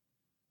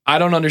 I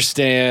don't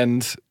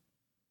understand.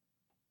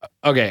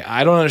 Okay,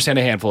 I don't understand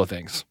a handful of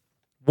things.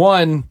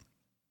 One,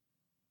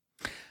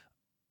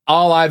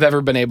 all I've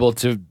ever been able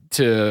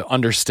to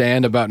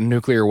understand about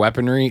nuclear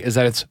weaponry is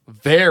that it's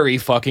very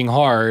fucking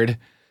hard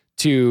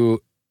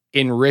to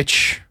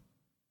enrich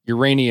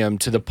uranium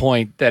to the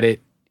point that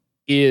it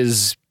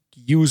is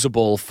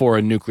usable for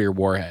a nuclear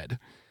warhead.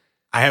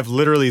 I have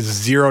literally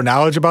zero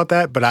knowledge about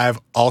that, but I've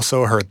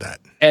also heard that.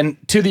 And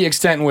to the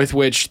extent with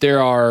which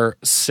there are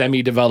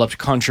semi-developed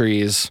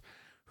countries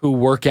who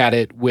work at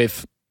it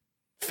with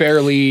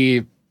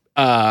fairly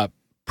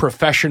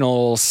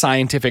professional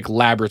scientific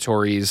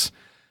laboratories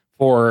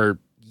for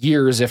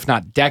years, if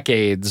not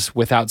decades,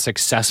 without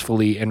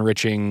successfully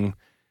enriching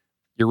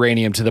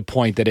uranium to the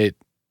point that it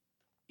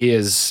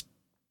is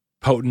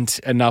potent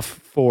enough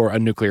for a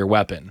nuclear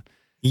weapon.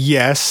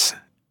 Yes,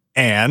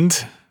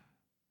 and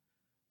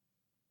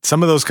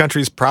some of those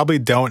countries probably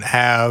don't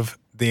have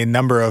the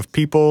number of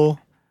people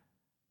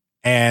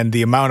and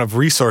the amount of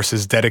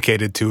resources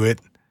dedicated to it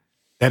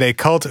that a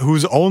cult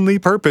whose only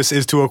purpose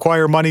is to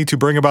acquire money to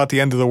bring about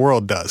the end of the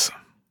world does.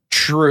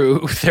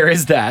 True, there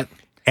is that.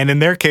 And in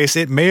their case,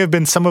 it may have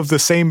been some of the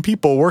same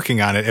people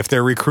working on it if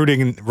they're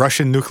recruiting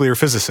Russian nuclear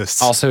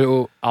physicists.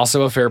 Also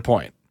a fair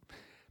point.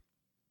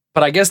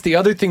 But I guess the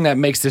other thing that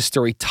makes this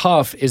story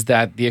tough is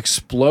that the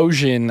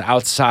explosion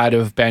outside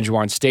of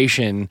Banjuan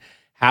Station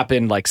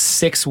happened like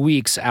 6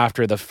 weeks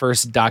after the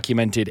first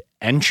documented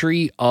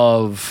entry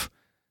of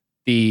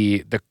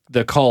the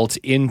cult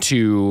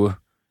into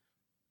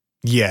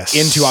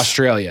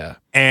Australia.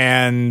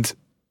 And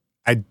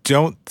I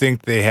don't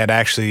think they had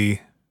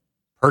actually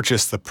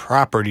purchased the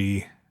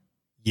property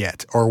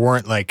yet, or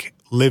weren't like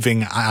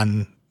living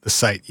on the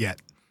site yet.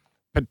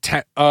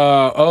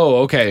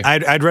 Okay.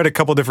 I'd read a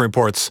couple different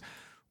reports.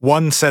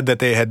 One said that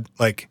they had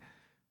like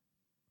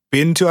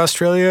been to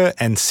Australia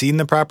and seen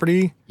the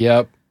property.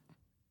 Yep.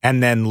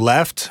 And then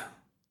left.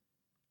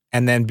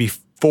 And then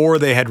before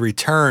they had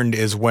returned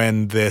is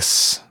when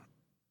this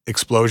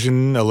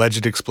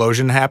alleged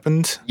explosion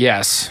happened.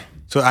 Yes.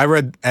 So I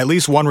read at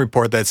least one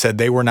report that said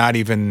they were not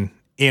even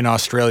in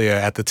Australia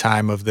at the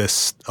time of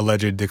this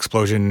alleged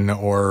explosion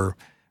or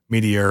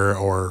meteor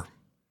or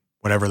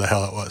whatever the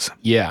hell it was.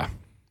 Yeah.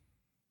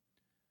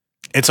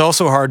 It's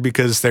also hard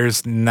because there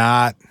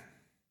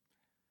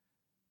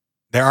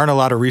aren't a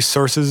lot of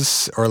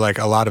resources or like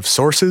a lot of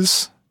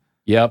sources.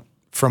 Yep.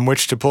 From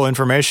which to pull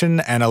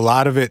information. And a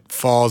lot of it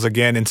falls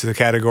again into the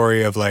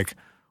category of like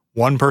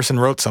one person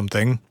wrote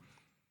something.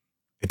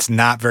 It's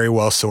not very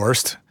well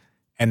sourced.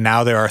 And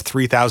now there are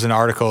 3,000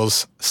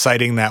 articles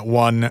citing that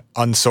one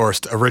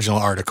unsourced original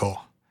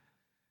article.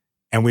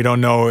 And we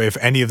don't know if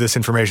any of this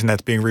information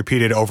that's being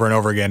repeated over and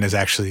over again is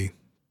actually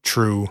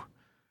true,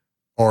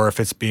 or if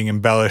it's being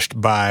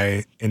embellished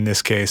by, in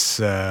this case,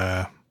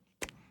 what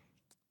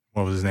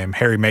was his name?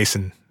 Harry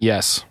Mason.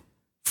 Yes.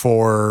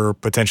 For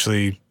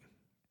potentially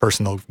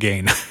personal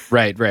gain.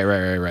 Right.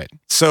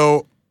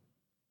 So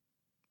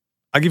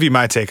I'll give you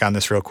my take on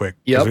this real quick.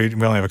 Yep. We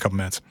only have a couple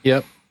minutes.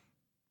 Yep.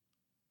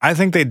 I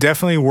think they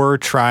definitely were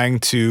trying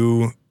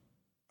to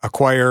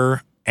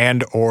acquire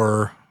and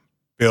or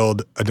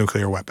build a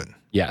nuclear weapon.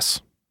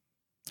 Yes.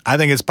 I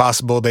think it's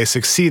possible they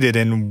succeeded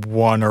in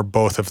one or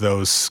both of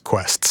those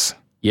quests.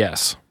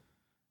 Yes.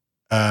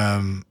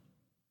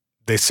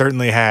 They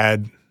certainly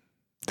had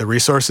the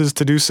resources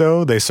to do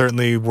so. They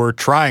certainly were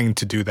trying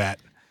to do that.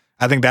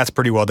 I think that's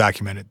pretty well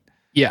documented.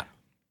 Yeah.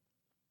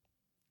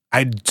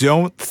 I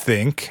don't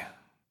think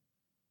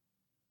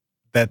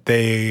that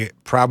they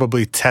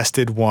probably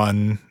tested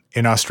one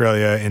in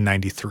Australia in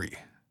 93.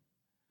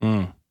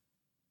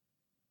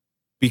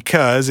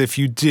 Because if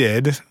you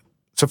did,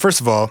 so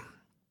first of all,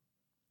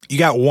 you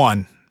got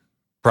one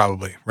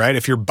probably, right?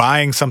 If you're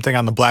buying something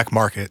on the black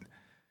market,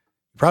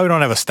 you probably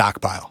don't have a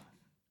stockpile.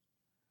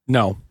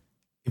 No.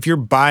 If you're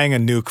buying a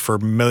nuke for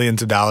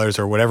millions of dollars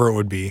or whatever it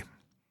would be,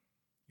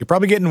 you're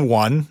probably getting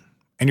one,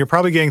 and you're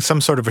probably getting some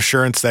sort of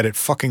assurance that it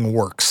fucking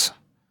works.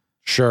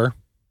 Sure.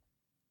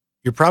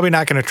 You're probably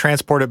not going to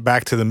transport it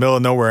back to the middle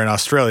of nowhere in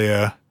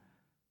Australia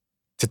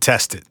to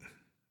test it.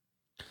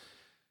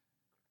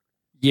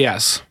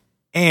 Yes.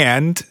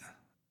 And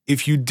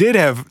if you did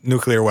have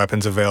nuclear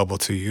weapons available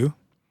to you,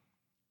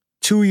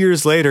 2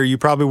 years later, you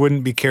probably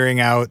wouldn't be carrying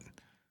out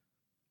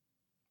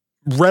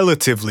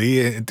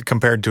relatively,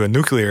 compared to a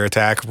nuclear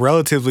attack,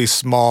 relatively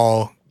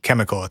small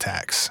chemical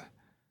attacks.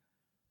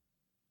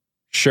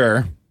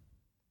 Sure.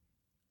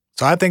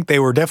 So I think they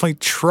were definitely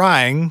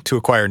trying to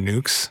acquire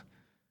nukes,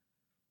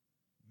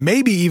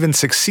 maybe even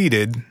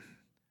succeeded,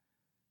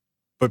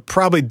 but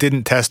probably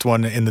didn't test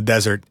one in the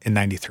desert in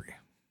 93.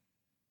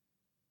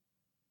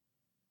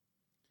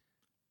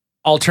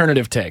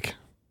 Alternative take.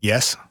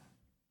 Yes.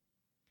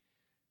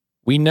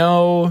 We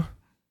know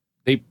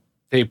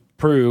they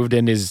proved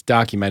and is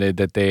documented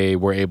that they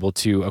were able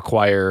to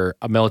acquire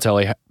a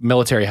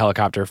military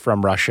helicopter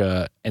from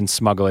Russia and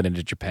smuggle it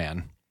into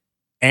Japan.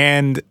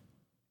 And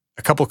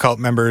a couple cult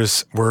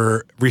members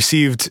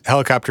received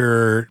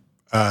helicopter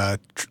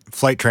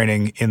flight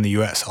training in the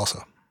U.S.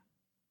 also.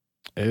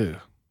 Ew.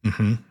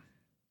 Mm-hmm.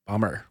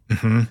 Bummer.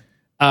 Mm-hmm.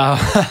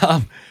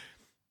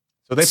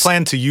 So they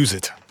plan to use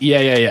it.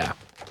 Yeah.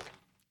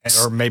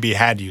 Or maybe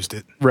had used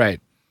it.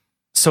 Right.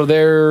 So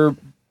they're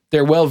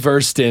well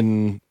versed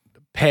in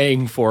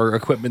paying for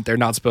equipment they're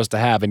not supposed to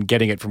have and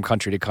getting it from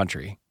country to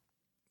country.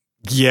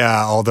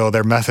 Yeah, although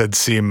their methods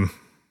seem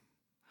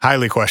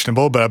highly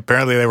questionable, but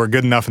apparently they were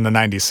good enough in the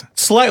 90s.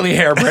 Slightly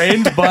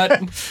harebrained, but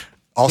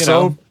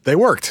also they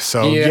worked.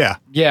 So yeah.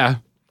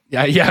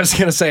 I was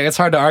gonna say it's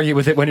hard to argue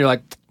with it when you're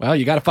like, well,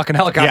 you got a fucking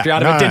helicopter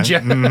out of it, didn't you?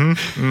 Mm-hmm,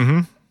 mm-hmm.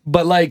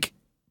 But like,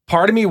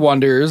 part of me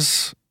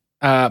wonders.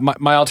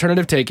 My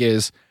alternative take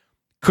is,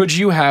 could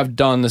you have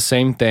done the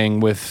same thing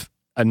with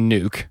a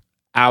nuke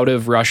out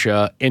of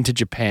Russia into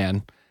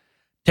Japan,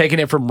 taken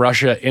it from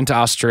Russia into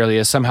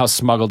Australia, somehow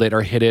smuggled it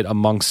or hid it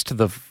amongst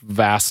the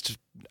vast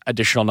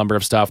additional number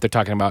of stuff they're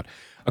talking about,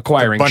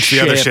 acquiring a bunch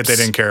ships, of the other shit they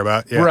didn't care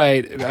about. Yeah.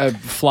 Right,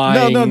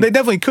 flying. No, they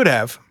definitely could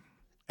have.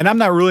 And I'm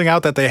not ruling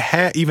out that they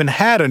even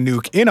had a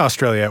nuke in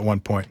Australia at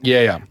one point.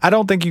 Yeah. I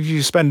don't think if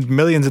you spend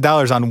millions of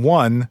dollars on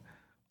one,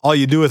 all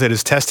you do with it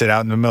is test it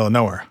out in the middle of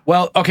nowhere.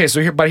 Well, okay,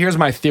 so here's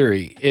my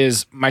theory.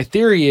 My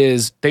theory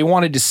is they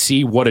wanted to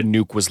see what a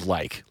nuke was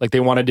like. Like, they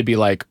wanted to be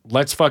like,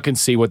 let's fucking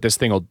see what this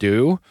thing will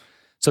do.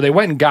 So they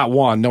went and got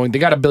one, knowing they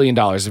got $1 billion.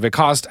 If it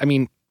cost,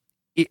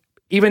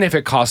 even if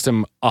it cost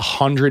them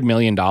 $100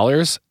 million,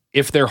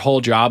 if their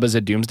whole job is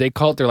a doomsday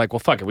cult, they're like, well,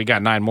 fuck it, we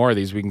got 9 more of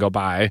these we can go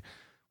buy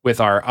with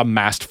our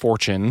amassed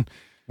fortune.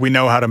 We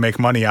know how to make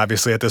money,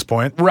 obviously, at this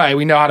point. Right,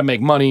 we know how to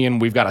make money,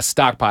 and we've got a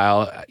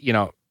stockpile,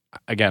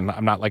 Again,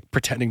 I'm not like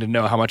pretending to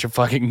know how much a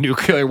fucking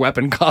nuclear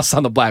weapon costs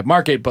on the black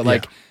market, but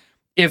like,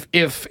 if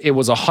it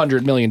was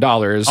 $100 million.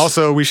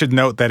 Also, we should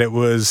note that it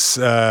was,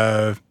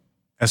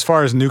 as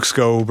far as nukes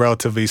go,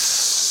 relatively,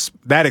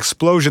 that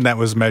explosion that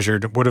was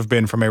measured would have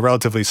been from a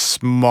relatively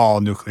small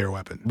nuclear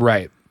weapon.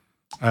 Right.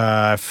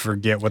 I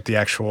forget what the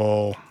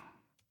actual,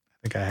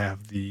 I think I have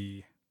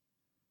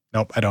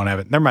nope, I don't have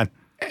it. Never mind.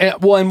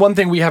 And one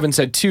thing we haven't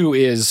said too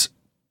is,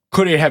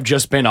 could it have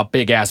just been a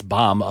big ass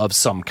bomb of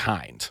some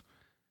kind?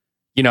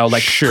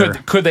 Sure.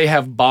 Could they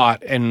have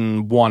bought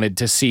and wanted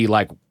to see,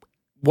 like,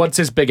 what's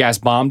this big ass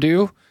bomb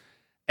do?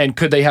 And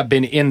could they have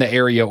been in the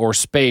area or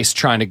space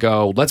trying to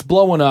go, let's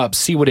blow one up,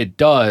 see what it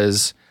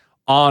does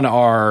on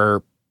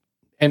our,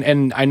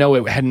 and I know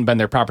it hadn't been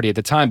their property at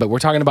the time, but we're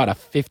talking about a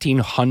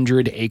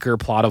 1,500 acre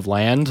plot of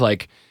land.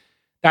 Like,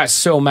 that's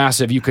so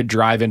massive. You could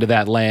drive into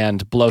that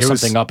land, blow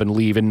something up and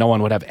leave, and no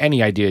one would have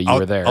any idea you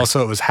were there.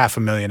 Also, it was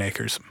 500,000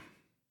 acres.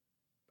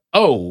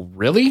 Oh,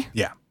 really?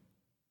 Yeah.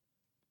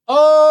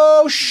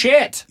 Oh,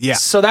 shit. Yeah.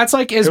 So that's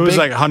like it was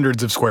like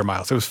hundreds of square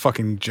miles. It was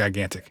fucking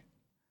gigantic.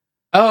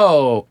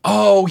 Oh,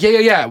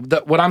 yeah.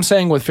 What I'm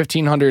saying with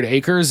 1,500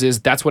 acres is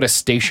that's what a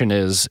station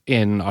is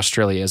in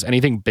Australia. Is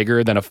anything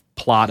bigger than a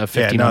plot of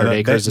 1,500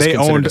 acres is they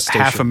considered owned a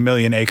station.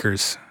 500,000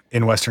 acres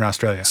in Western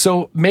Australia.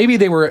 So maybe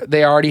they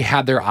already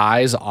had their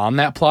eyes on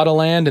that plot of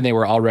land, and they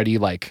were already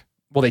like,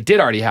 well, they did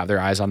already have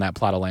their eyes on that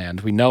plot of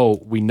land. We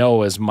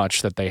know as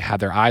much that they had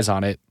their eyes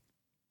on it.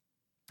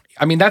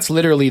 I mean, that's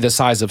literally the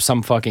size of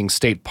some fucking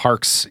state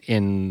parks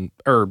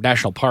or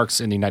national parks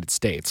in the United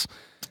States.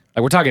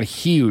 Like, we're talking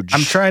huge.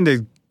 I'm trying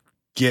to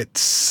get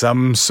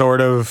some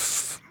sort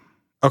of,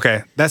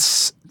 okay,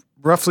 that's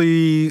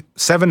roughly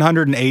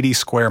 780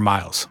 square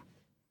miles.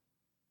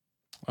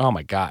 Oh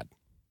my God.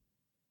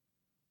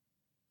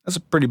 That's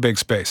a pretty big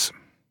space.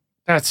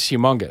 That's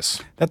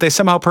humongous. That they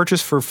somehow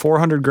purchased for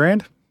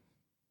 $400,000?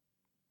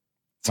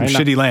 Some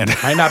shitty land.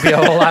 Might not be a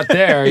whole lot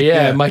there.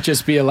 Yeah, it might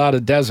just be a lot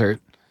of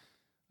desert.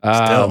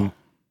 Still.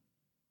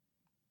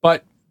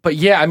 But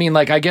yeah, I mean,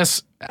 like, I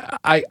guess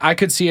I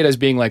could see it as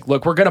being like,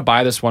 look, we're going to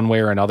buy this one way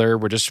or another.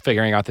 We're just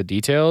figuring out the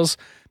details,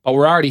 but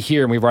we're already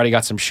here and we've already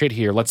got some shit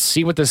here. Let's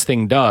see what this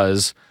thing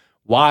does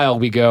while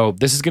we go.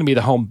 This is going to be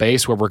the home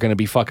base where we're going to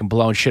be fucking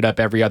blowing shit up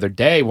every other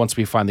day once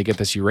we finally get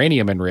this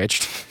uranium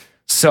enriched.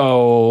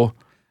 So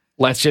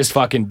let's just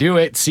fucking do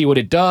it, see what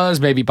it does,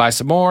 maybe buy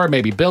some more,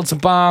 maybe build some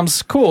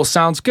bombs. Cool,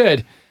 sounds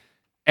good.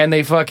 And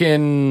they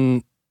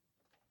fucking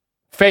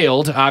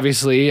failed,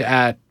 obviously,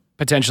 at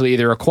potentially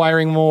either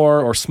acquiring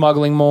more or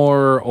smuggling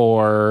more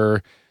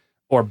or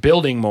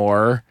building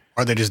more.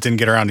 Or they just didn't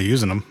get around to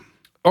using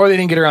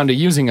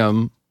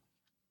them.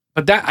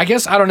 But that, I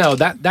guess, I don't know.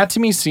 That to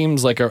me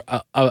seems like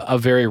a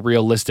very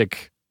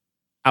realistic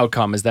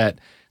outcome, is that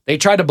they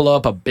tried to blow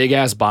up a big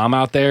ass bomb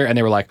out there and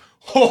they were like,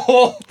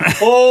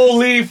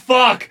 holy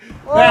fuck.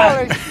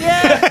 Holy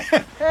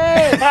shit.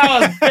 Hey.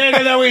 That was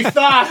bigger than we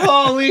thought.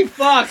 Holy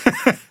fuck.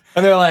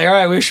 And they're like, all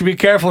right, we should be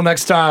careful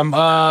next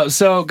time.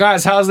 So,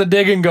 guys, how's the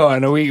digging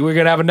going? Are we're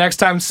going to have a next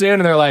time soon?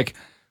 And they're like,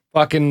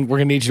 fucking, we're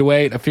going to need you to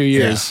wait a few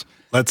years.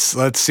 Yeah.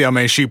 Let's see how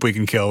many sheep we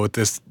can kill with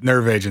this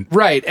nerve agent.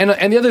 Right. And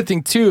the other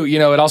thing, too, you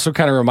know, it also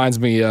kind of reminds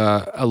me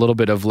a little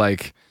bit of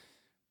like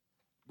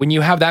when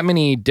you have that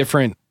many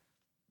different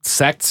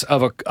sects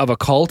of a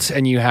cult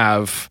and you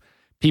have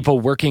people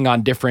working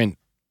on different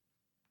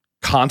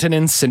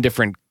continents and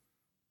different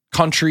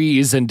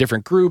countries and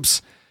different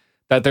groups,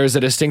 that there's a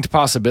distinct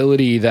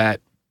possibility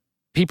that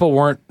people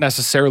weren't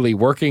necessarily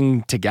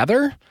working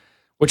together,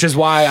 which is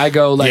why I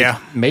go like,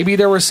 maybe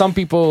there were some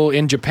people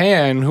in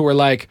Japan who were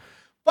like,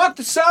 fuck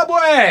the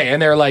subway.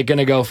 And they're like going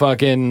to go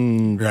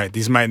fucking. Right.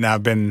 These might not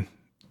have been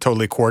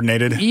totally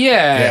coordinated.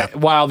 Yeah.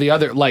 While the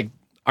other, like,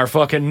 our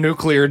fucking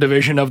nuclear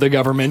division of the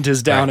government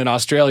is down in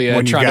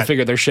Australia trying to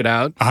figure their shit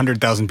out.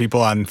 100,000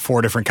 people on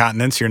 4 different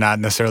continents. You're not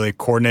necessarily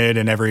coordinated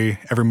in every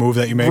move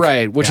that you make.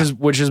 Right. Which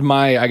is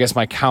my, I guess,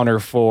 my counter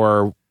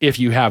for if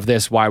you have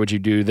this, why would you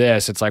do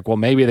this? It's like, well,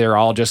 maybe they're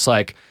all just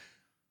like,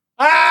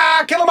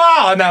 kill them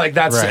all. And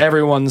that's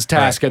everyone's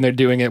task. And they're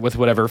doing it with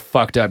whatever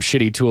fucked up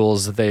shitty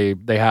tools that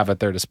they have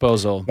at their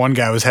disposal. One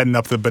guy was heading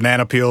up the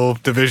banana peel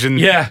division.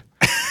 Yeah.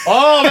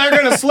 Oh, they're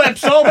going to slip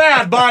so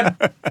bad, bud.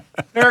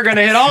 They're going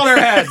to hit all their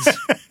heads.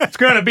 It's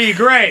going to be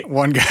great.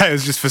 One guy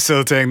is just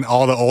facilitating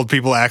all the old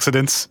people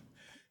accidents.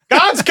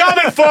 God's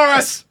coming for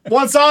us.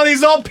 Once all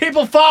these old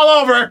people fall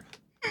over,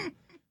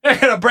 they're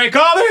going to break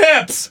all their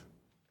hips.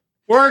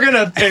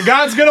 And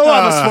God's going to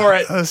love us for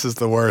it. This is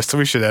the worst.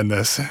 We should end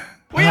this.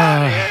 We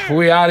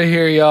out of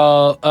here,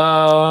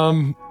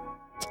 y'all.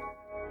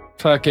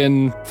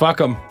 Fucking fuck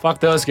them. Fuck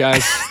those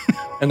guys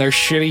and their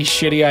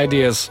shitty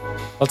ideas.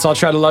 Let's all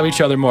try to love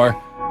each other more.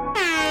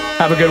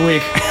 Have a good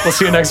week. We'll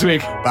see you next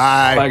week.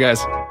 Bye. Bye,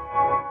 guys.